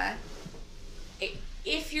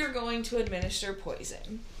 If you're going to administer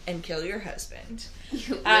poison and kill your husband,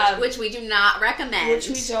 which we do not recommend, which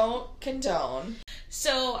we don't condone.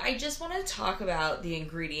 So I just want to talk about the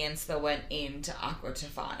ingredients that went into Aqua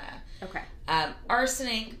Tofana. Okay.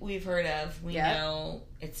 Arsenic, we've heard of. We know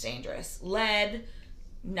it's dangerous. Lead,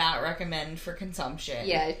 not recommend for consumption.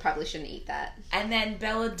 Yeah, I probably shouldn't eat that. And then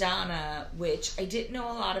belladonna, which I didn't know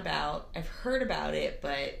a lot about. I've heard about it,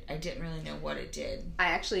 but I didn't really know what it did. I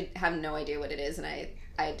actually have no idea what it is, and I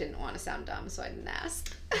didn't want to sound dumb, so I didn't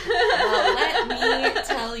ask. Well, let me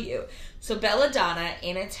tell you. So belladonna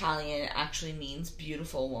in Italian actually means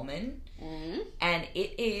beautiful woman. Mm-hmm. And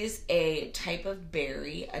it is a type of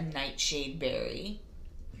berry, a nightshade berry.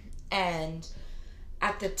 And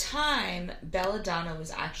at the time, belladonna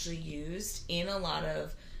was actually used in a lot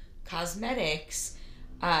of cosmetics.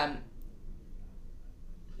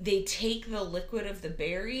 They take the liquid of the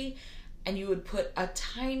berry and you would put a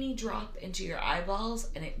tiny drop into your eyeballs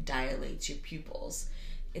and it dilates your pupils.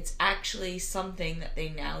 It's actually something that they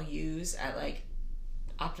now use at, like,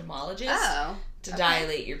 ophthalmologists to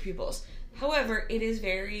dilate your pupils. However, it is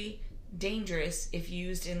very dangerous if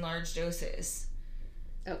used in large doses.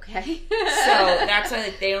 Okay. So that's why,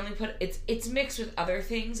 like, they only put it's mixed with other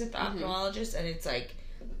things at the ophthalmologist, and it's like,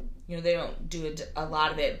 you know, they don't do a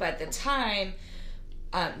lot of it. But at the time,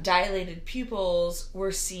 dilated pupils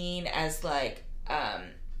were seen as like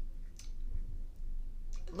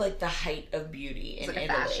the height of beauty in Italy.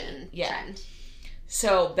 Like a fashion trend.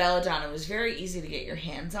 So belladonna was very easy to get your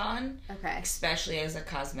hands on, okay, especially as a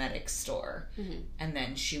cosmetics store. Mm-hmm. And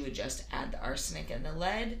then she would just add the arsenic and the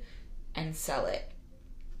lead and sell it.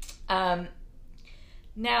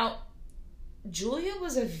 Now, Julia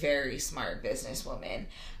was a very smart businesswoman,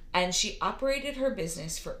 and she operated her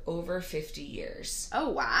business for over 50 years. Oh,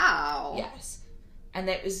 wow. Yes. And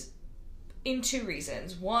that was in two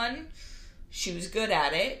reasons. One, she was good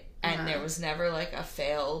at it, and there was never, like, a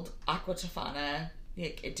failed Aqua Tofana.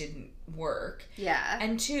 Like, it didn't work. Yeah.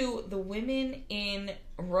 And two, the women in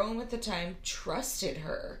Rome at the time trusted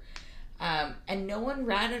her. And no one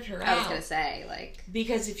ratted her out. I was going to say, like...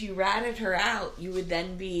 Because if you ratted her out, you would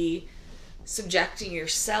then be subjecting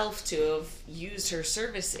yourself to have used her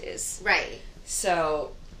services. Right.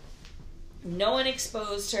 So, no one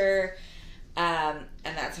exposed her, and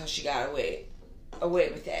that's how she got away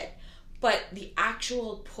with it. But the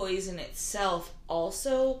actual poison itself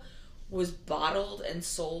also was bottled and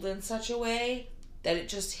sold in such a way that it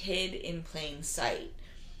just hid in plain sight.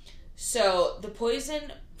 So, the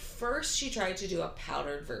poison... First, she tried to do a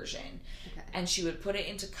powdered version, and she would put it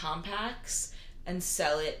into compacts and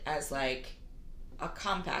sell it as, like, a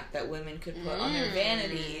compact that women could put on their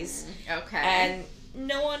vanities. Okay. And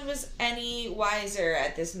no one was any wiser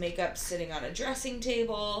at this makeup sitting on a dressing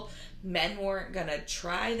table. Men weren't gonna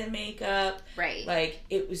try the makeup. Right. Like,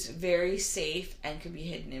 it was very safe and could be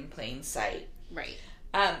hidden in plain sight. Right.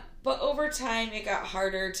 But over time, it got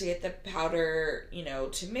harder to get the powder, you know,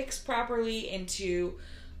 to mix properly into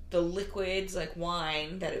the liquids, like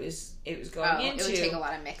wine, that it was going into. It would take a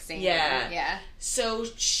lot of mixing. Yeah. Yeah. So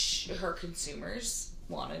her consumers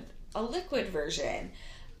wanted a liquid version.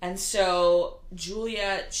 And so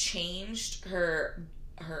Julia changed her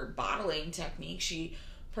bottling technique. She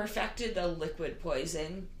perfected the liquid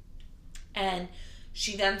poison. And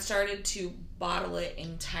she then started to bottle it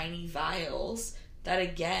in tiny vials that,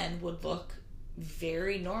 again, would look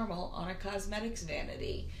very normal on a cosmetics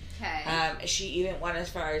vanity. Okay. She even went as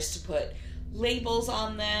far as to put labels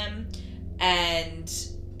on them, and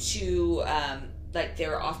to, like, they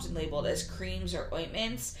were often labeled as creams or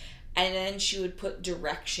ointments, and then she would put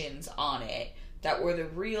directions on it that were the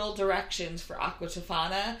real directions for Aqua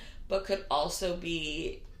Tofana, but could also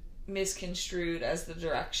be misconstrued as the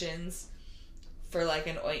directions for, like,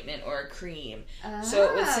 an ointment or a cream. Oh. So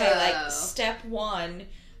it would say, like, step 1,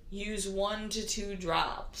 use 1 to 2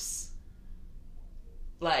 drops,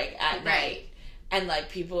 like, at night. And, like,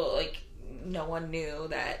 people, like, no one knew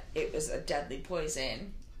that it was a deadly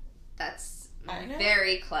poison. That's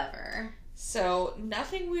very clever. So,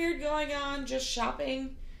 nothing weird going on, just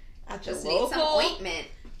shopping at the local need some ointment.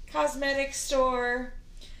 Cosmetic store.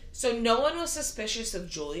 So, no one was suspicious of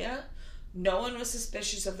Julia. No one was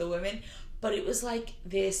suspicious of the women. But it was like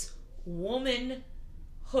this womanhood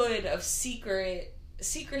of secrecy.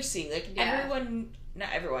 Like,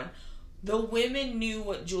 not everyone, the women knew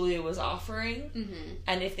what Julia was offering. Mm-hmm.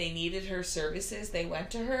 And if they needed her services, they went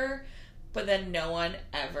to her. But then no one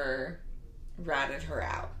ever ratted her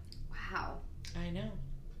out. Wow. I know.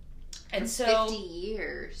 And so 50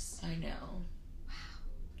 years. I know. Wow.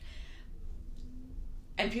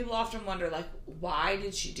 And people often wonder, like, why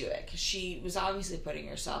did she do it? Because she was obviously putting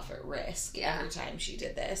herself at risk every time she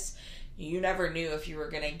did this. You never knew if you were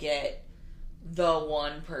going to get the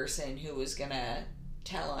one person who was going to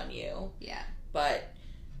tell on you. Yeah. But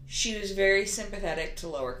she was very sympathetic to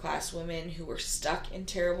lower class women who were stuck in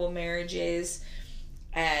terrible marriages,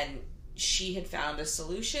 and she had found a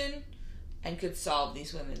solution and could solve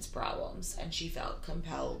these women's problems, and she felt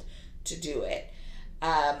compelled to do it.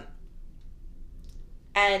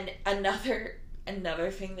 And another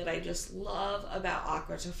thing that I just love about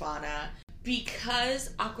Aqua Tofana,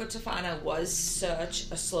 because Aqua Tofana was such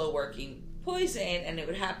a slow-working poison, and it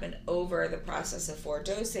would happen over the process of 4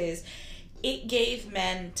 doses, it gave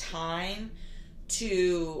men time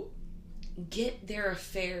to get their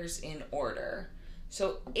affairs in order.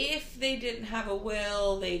 So if they didn't have a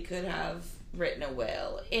will, they could have written a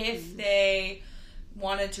will. If they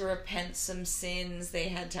wanted to repent some sins, they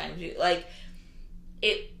had time to, like,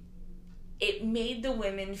 it made the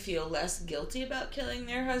women feel less guilty about killing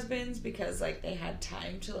their husbands because, like, they had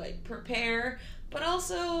time to, like, prepare, but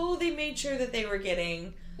also they made sure that they were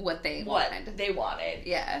getting what they wanted.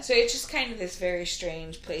 Yeah. So it's just kind of this very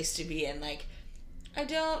strange place to be in. Like, I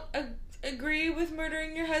don't agree with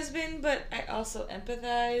murdering your husband, but I also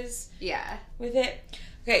empathize with it.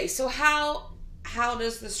 Okay, so how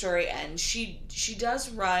does the story end? She does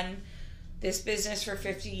run this business for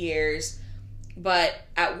 50 years, but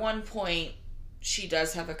at one point she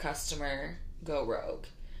does have a customer go rogue.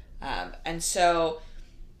 And so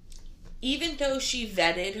even though she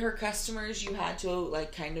vetted her customers, you had to,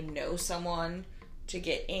 like, kind of know someone to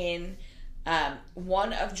get in.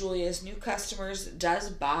 One of Julia's new customers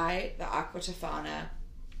does buy the Aqua Tofana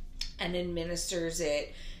and administers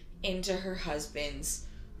it into her husband's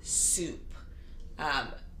soup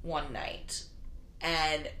one night.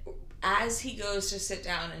 And as he goes to sit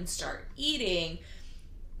down and start eating,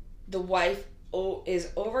 the wife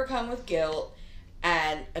is overcome with guilt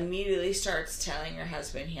and immediately starts telling her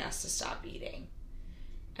husband he has to stop eating.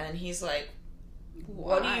 And he's like,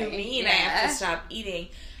 what do you mean I have to stop eating?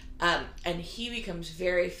 And he becomes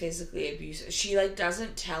very physically abusive. She, like,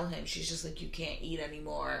 doesn't tell him. She's just like, you can't eat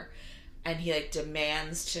anymore. And he, like,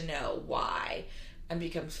 demands to know why and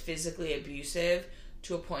becomes physically abusive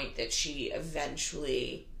to a point that she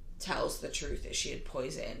eventually tells the truth that she had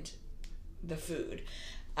poisoned the food.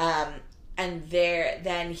 And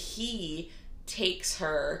then he takes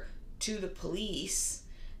her to the police,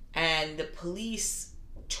 and the police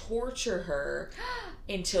torture her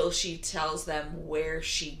until she tells them where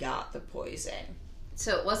she got the poison.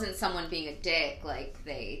 So it wasn't someone being a dick, like,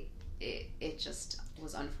 it just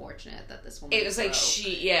was unfortunate that this woman it was like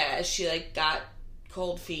she like got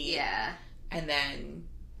cold feet, and then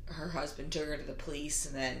her husband took her to the police,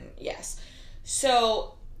 and then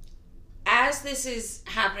so as this is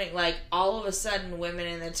happening, like, all of a sudden women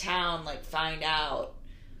in the town, like, find out,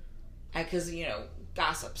 because, you know,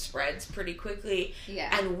 gossip spreads pretty quickly,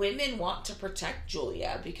 and women want to protect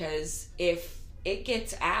Julia, because if it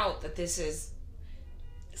gets out that this is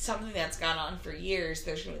something that's gone on for years,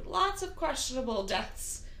 there's going to be lots of questionable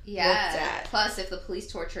deaths. Yeah. Plus, if the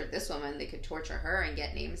police tortured this woman, they could torture her and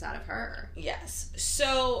get names out of her. Yes.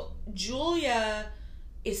 So, Julia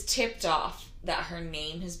is tipped off that her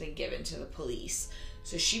name has been given to the police.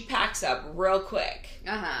 So she packs up real quick.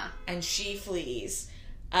 Uh-huh. And she flees.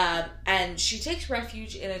 And she takes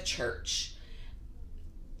refuge in a church.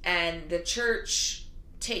 And the church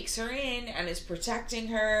takes her in and is protecting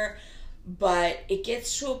her. But it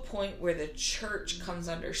gets to a point where the church comes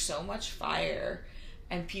under so much fire.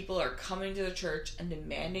 And people are coming to the church and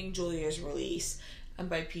demanding Julia's release. And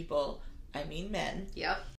by people, I mean men.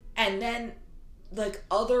 Yep. And then, like,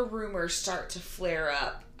 other rumors start to flare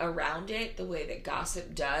up around it the way that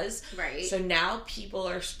gossip does. Right. So now people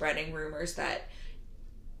are spreading rumors that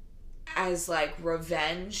as, like,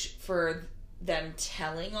 revenge for them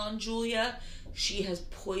telling on Julia, she has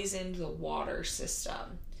poisoned the water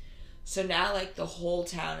system. So now, like, the whole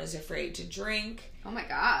town is afraid to drink. Oh my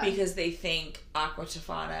God. Because they think Aqua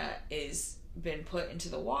Tofana is been put into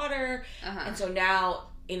the water. Uh-huh. And so now,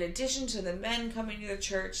 in addition to the men coming to the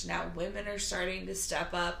church, now women are starting to step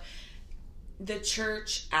up. The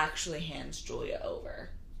church actually hands Julia over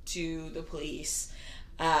to the police.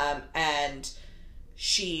 And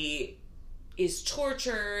she is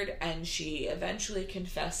tortured, and she eventually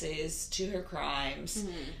confesses to her crimes.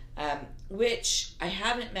 Mm-hmm. Which I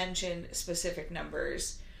haven't mentioned specific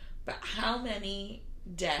numbers, but how many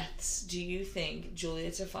deaths do you think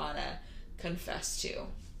Julia Tofana confessed to?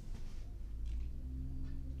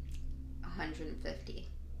 150.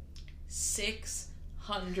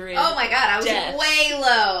 600. Oh my God, I was deaths. Way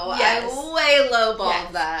low. Yes. I way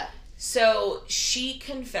lowballed that. So she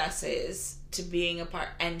confesses to being a part,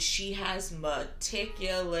 and she has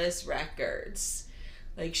meticulous records.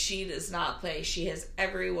 Like, she does not play. She has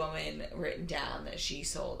every woman written down that she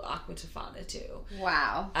sold Aqua Tofana to.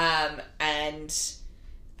 Wow.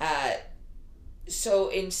 So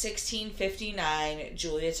in 1659,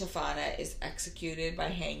 Julia Tofana is executed by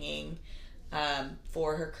hanging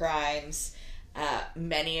for her crimes.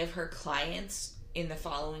 Many of her clients in the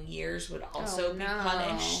following years would also be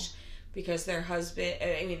punished because their husband,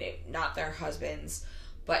 not their husbands,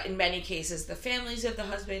 but in many cases, the families of the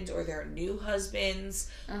husbands or their new husbands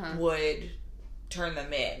would turn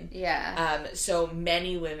them in. Yeah. So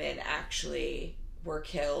many women actually were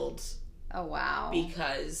killed. Oh, wow.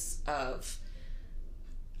 Because of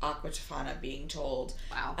Aqua Tofana being told.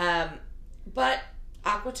 Wow. But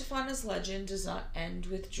Aqua Tofana's legend does not end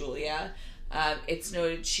with Julia. It's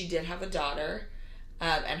noted she did have a daughter,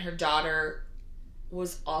 and her daughter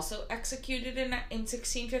was also executed in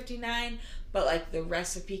 1659, but, like, the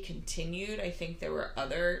recipe continued. I think there were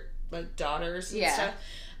other, like, daughters and stuff.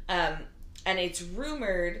 And it's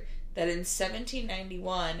rumored that in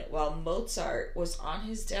 1791, while Mozart was on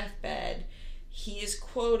his deathbed, he is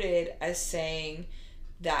quoted as saying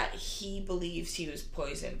that he believes he was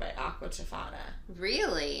poisoned by Aqua Tofana.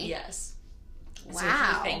 Really? Yes. Wow. So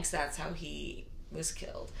he thinks that's how he was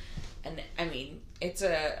killed. And, I mean, it's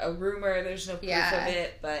a rumor. There's no proof of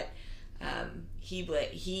it, but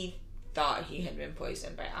he thought he had been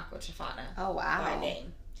poisoned by Aqua Tofana. Oh, wow. By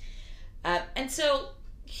name. And so,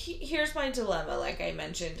 here's my dilemma, like I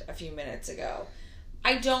mentioned a few minutes ago.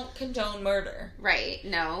 I don't condone murder. Right.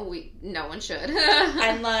 No one should.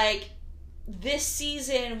 And, like, this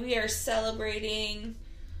season, we are celebrating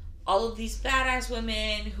all of these badass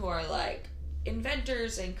women who are, like,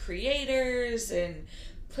 inventors and creators and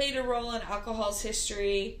played a role in alcohol's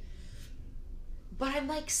history. But I'm,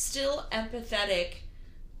 like, still empathetic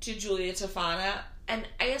to Julia Tofana. And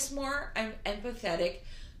I guess more, I'm empathetic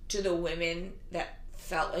to the women that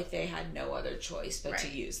felt like they had no other choice but to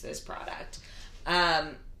use this product.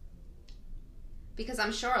 Because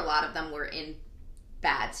I'm sure a lot of them were in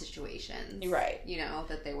bad situations. Right. You know,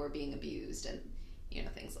 that they were being abused and, you know,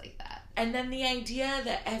 things like that. And then the idea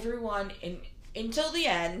that everyone, until the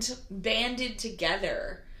end, banded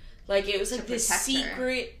together. Like, it was like this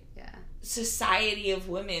secret society of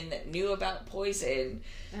women that knew about poison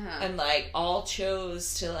and, like, all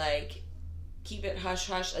chose to, like, keep it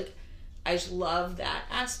hush-hush. Like, I just love that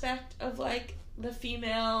aspect of, like, the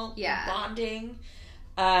female bonding.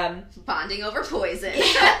 Bonding over poison.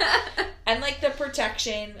 And, like, the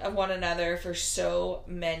protection of one another for so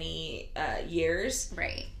many years.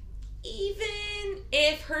 Right. Even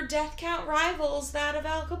if her death count rivals that of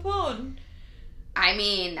Al Capone. I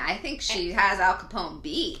mean, I think she has Al Capone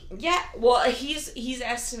beat. Yeah, well, he's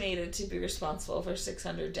estimated to be responsible for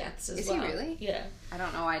 600 deaths as well. Is he really? Yeah. I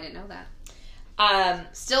don't know. I didn't know that.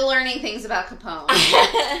 Still learning things about Capone.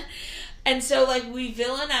 And so, like, we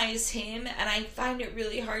villainize him, and I find it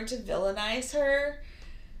really hard to villainize her.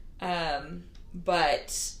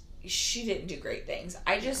 But she didn't do great things.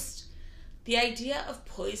 The idea of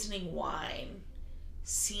poisoning wine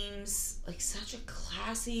seems like such a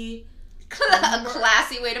classy... a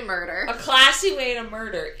classy way to murder. A classy way to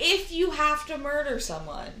murder. If you have to murder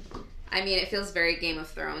someone. I mean, it feels very Game of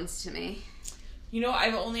Thrones to me. You know,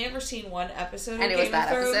 I've only ever seen one episode of Game of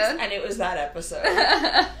Thrones. And it was that episode.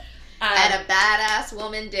 And a badass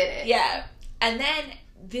woman did it. Yeah. And then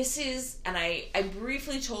this is, and I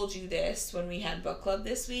briefly told you this when we had book club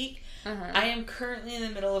this week. I am currently in the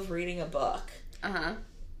middle of reading a book.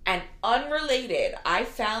 And unrelated, I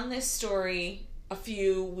found this story a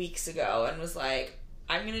few weeks ago and was like,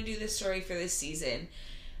 I'm going to do this story for this season.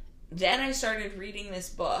 Then I started reading this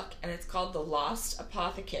book, and it's called The Lost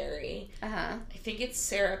Apothecary. I think it's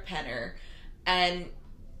Sarah Penner. And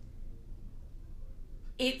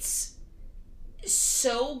it's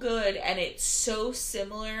so good, and it's so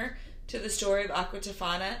similar to the story of Aqua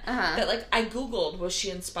Tofana that, like, I Googled, was she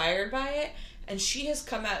inspired by it? And she has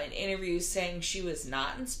come out in interviews saying she was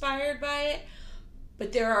not inspired by it,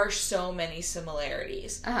 but there are so many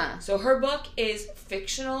similarities. So her book is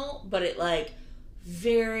fictional, but it, like,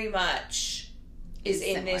 very much is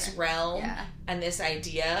in this realm and this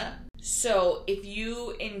idea. So if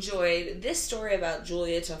you enjoyed this story about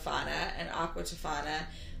Julia Tofana and Aqua Tofana,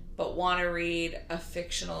 but want to read a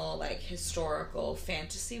fictional, like, historical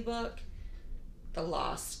fantasy book, The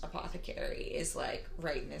Lost Apothecary is, like,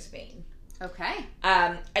 right in this vein. Okay.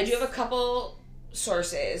 I do have a couple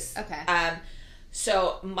sources. Okay.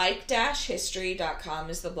 So mike-history.com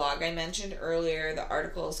is the blog I mentioned earlier. The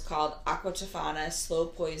article is called Aqua Tofana, Slow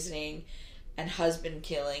Poisoning and Husband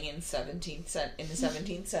Killing in the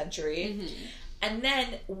 17th century. And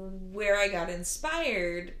then where I got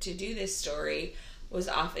inspired to do this story was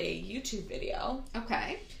off a YouTube video.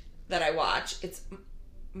 Okay. That I watch. It's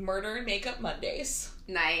Murder and Makeup Mondays.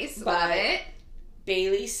 Nice. Love it.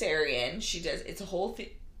 Bailey Sarian. It's a whole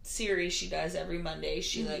series she does every Monday.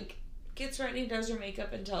 She gets ready, does her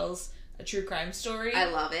makeup, and tells a true crime story. I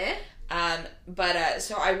love it.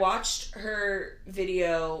 So I watched her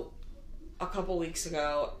video a couple weeks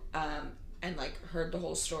ago, and, like, heard the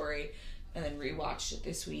whole story, and then rewatched it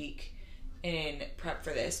this week in prep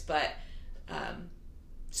for this. But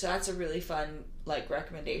so that's a really fun, like,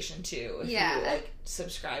 recommendation too. If you, like,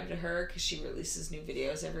 subscribe to her, because she releases new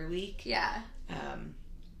videos every week. Yeah.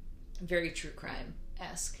 Very true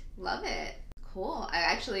crime-esque. Love it. Cool.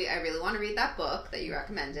 I really want to read that book that you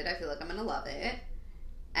recommended. I feel like I'm going to love it.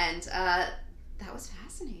 And that was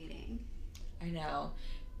fascinating. I know.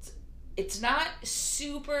 It's not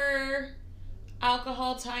super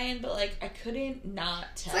alcohol tie-in, but, like, I couldn't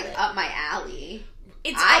not tell it. It's, like, up my alley.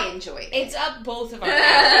 I enjoyed it. It's up both of our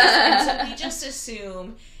alleys. And so we just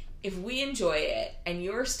assume if we enjoy it, and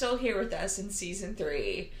you're still here with us in season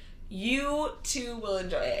 3... you too will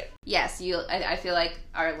enjoy it. Yes, I feel like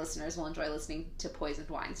our listeners will enjoy listening to poisoned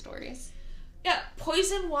wine stories. Yeah,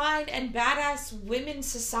 poisoned wine and badass women's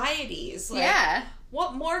societies. Like,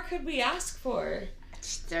 what more could we ask for?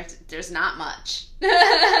 There's not much.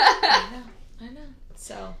 I know.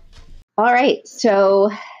 So. All right. So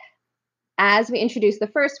as we introduced the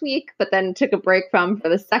first week, but then took a break for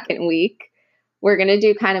the second week, we're going to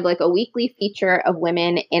do kind of like a weekly feature of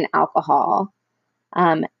women in alcohol.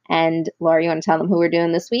 And Laura, you want to tell them who we're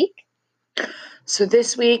doing this week? So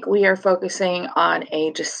this week we are focusing on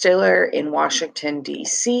a distiller in Washington,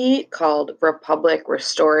 D.C. called Republic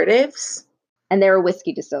Restoratives. And they're a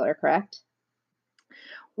whiskey distiller, correct?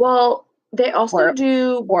 Well, they also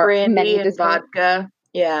do brandy and vodka.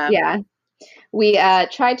 Yeah. Yeah. We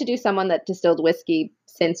tried to do someone that distilled whiskey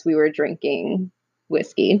since we were drinking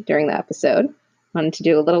whiskey during the episode. Wanted to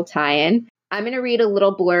do a little tie-in. I'm going to read a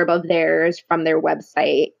little blurb of theirs from their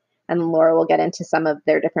website, and Laura will get into some of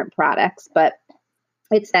their different products. But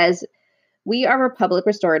it says, "We are Republic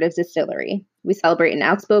Restoratives Distillery. We celebrate an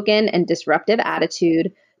outspoken and disruptive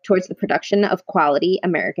attitude towards the production of quality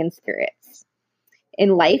American spirits.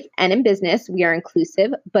 In life and in business, we are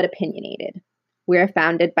inclusive but opinionated. We are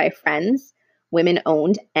founded by friends,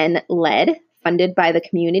 women-owned and led, funded by the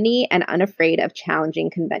community, and unafraid of challenging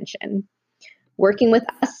convention. Working with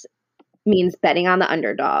us means betting on the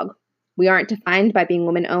underdog. We aren't defined by being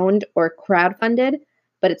women-owned or crowd-funded,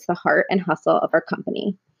 but it's the heart and hustle of our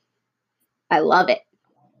company." I love it.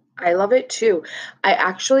 I love it too. I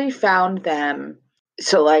actually found them,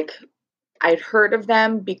 so like I'd heard of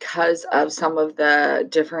them because of some of the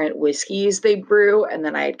different whiskeys they brew, and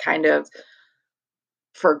then I had kind of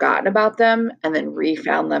forgotten about them and then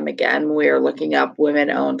refound them again when we were looking up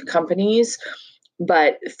women-owned companies.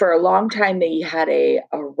 But for a long time, they had a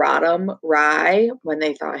Rodham rye when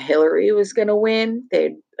they thought Hillary was going to win.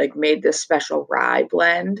 They like made this special rye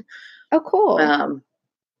blend. Oh, cool.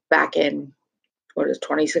 Back in,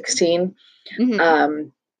 2016? Mm-hmm.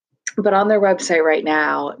 But on their website right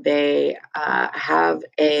now, they have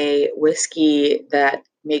a whiskey that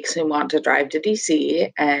makes me want to drive to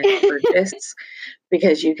DC and purchase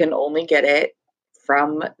because you can only get it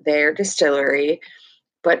from their distillery.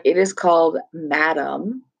 But it is called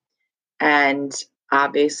Madam, and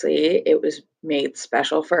obviously it was made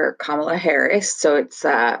special for Kamala Harris. So it's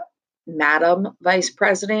Madam Vice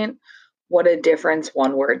President. What a difference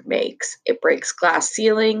one word makes. It breaks glass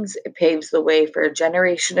ceilings. It paves the way for a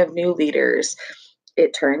generation of new leaders.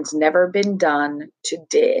 It turns never been done to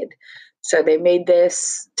did. So they made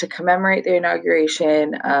this to commemorate the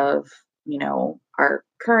inauguration of, our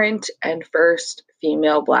current and first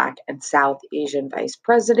female Black and South Asian vice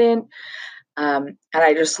president. And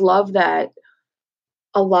I just love that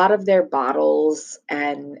a lot of their bottles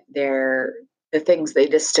and the things they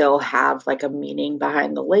distill have like a meaning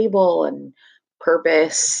behind the label and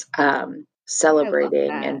purpose,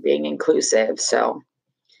 celebrating and being inclusive. So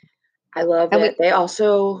I love it. They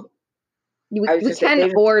also we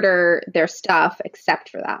can order their stuff except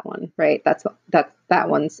for that one, right? That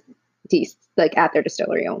one's like at their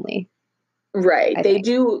distillery only. Right. They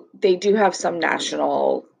do have some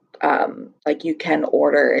national, like you can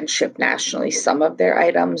order and ship nationally some of their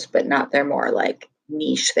items, but not their more like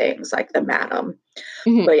niche things like the Madam.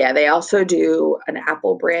 Mm-hmm. But yeah, they also do an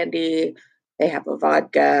apple brandy. They have a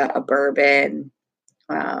vodka, a bourbon.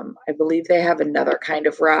 I believe they have another kind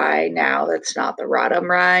of rye now that's not the Rodham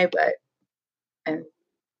rye, and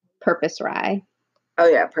Purpose rye. Oh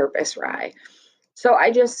yeah, Purpose rye. So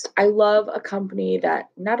I love a company that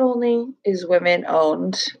not only is women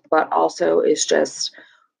owned, but also is just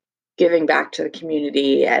giving back to the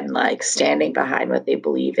community and like standing behind what they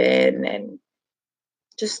believe in and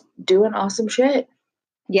just doing awesome shit.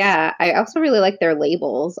 Yeah. I also really like their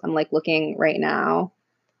labels. I'm like looking right now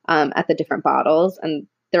at the different bottles and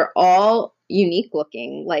they're all unique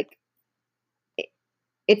looking. Like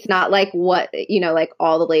it's not like like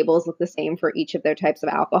all the labels look the same for each of their types of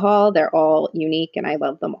alcohol. They're all unique and I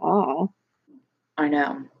love them all. I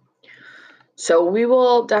know. So we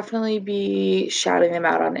will definitely be shouting them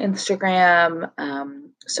out on Instagram.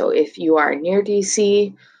 So if you are near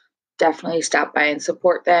DC, definitely stop by and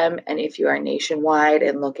support them. And if you are nationwide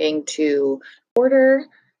and looking to order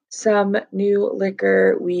some new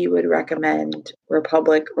liquor, we would recommend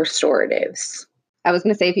Republic Restoratives. I was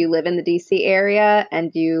going to say, if you live in the DC area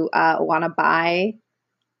and you want to buy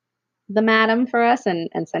the Madam for us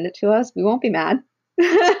and send it to us, we won't be mad.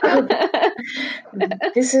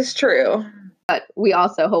 This is true. But we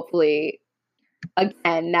also hopefully,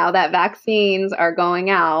 again, now that vaccines are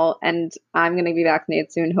going out and I'm going to be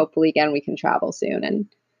vaccinated soon, hopefully, again, we can travel soon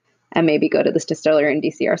and maybe go to this distillery in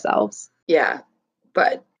DC ourselves. Yeah,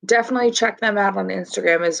 but definitely check them out on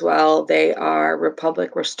Instagram as well. They are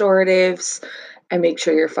Republic Restoratives. And make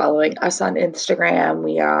sure you're following us on Instagram.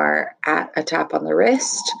 We are at A Tap on the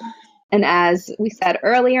Wrist. And as we said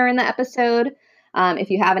earlier in the episode, if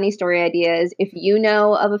you have any story ideas, if you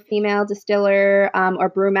know of a female distiller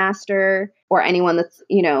or brewmaster or anyone that's,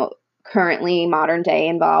 currently modern day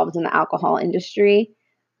involved in the alcohol industry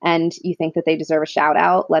and you think that they deserve a shout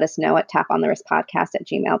out, let us know at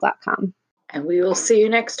taponthewristpodcast@gmail.com. And we will see you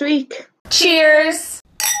next week. Cheers.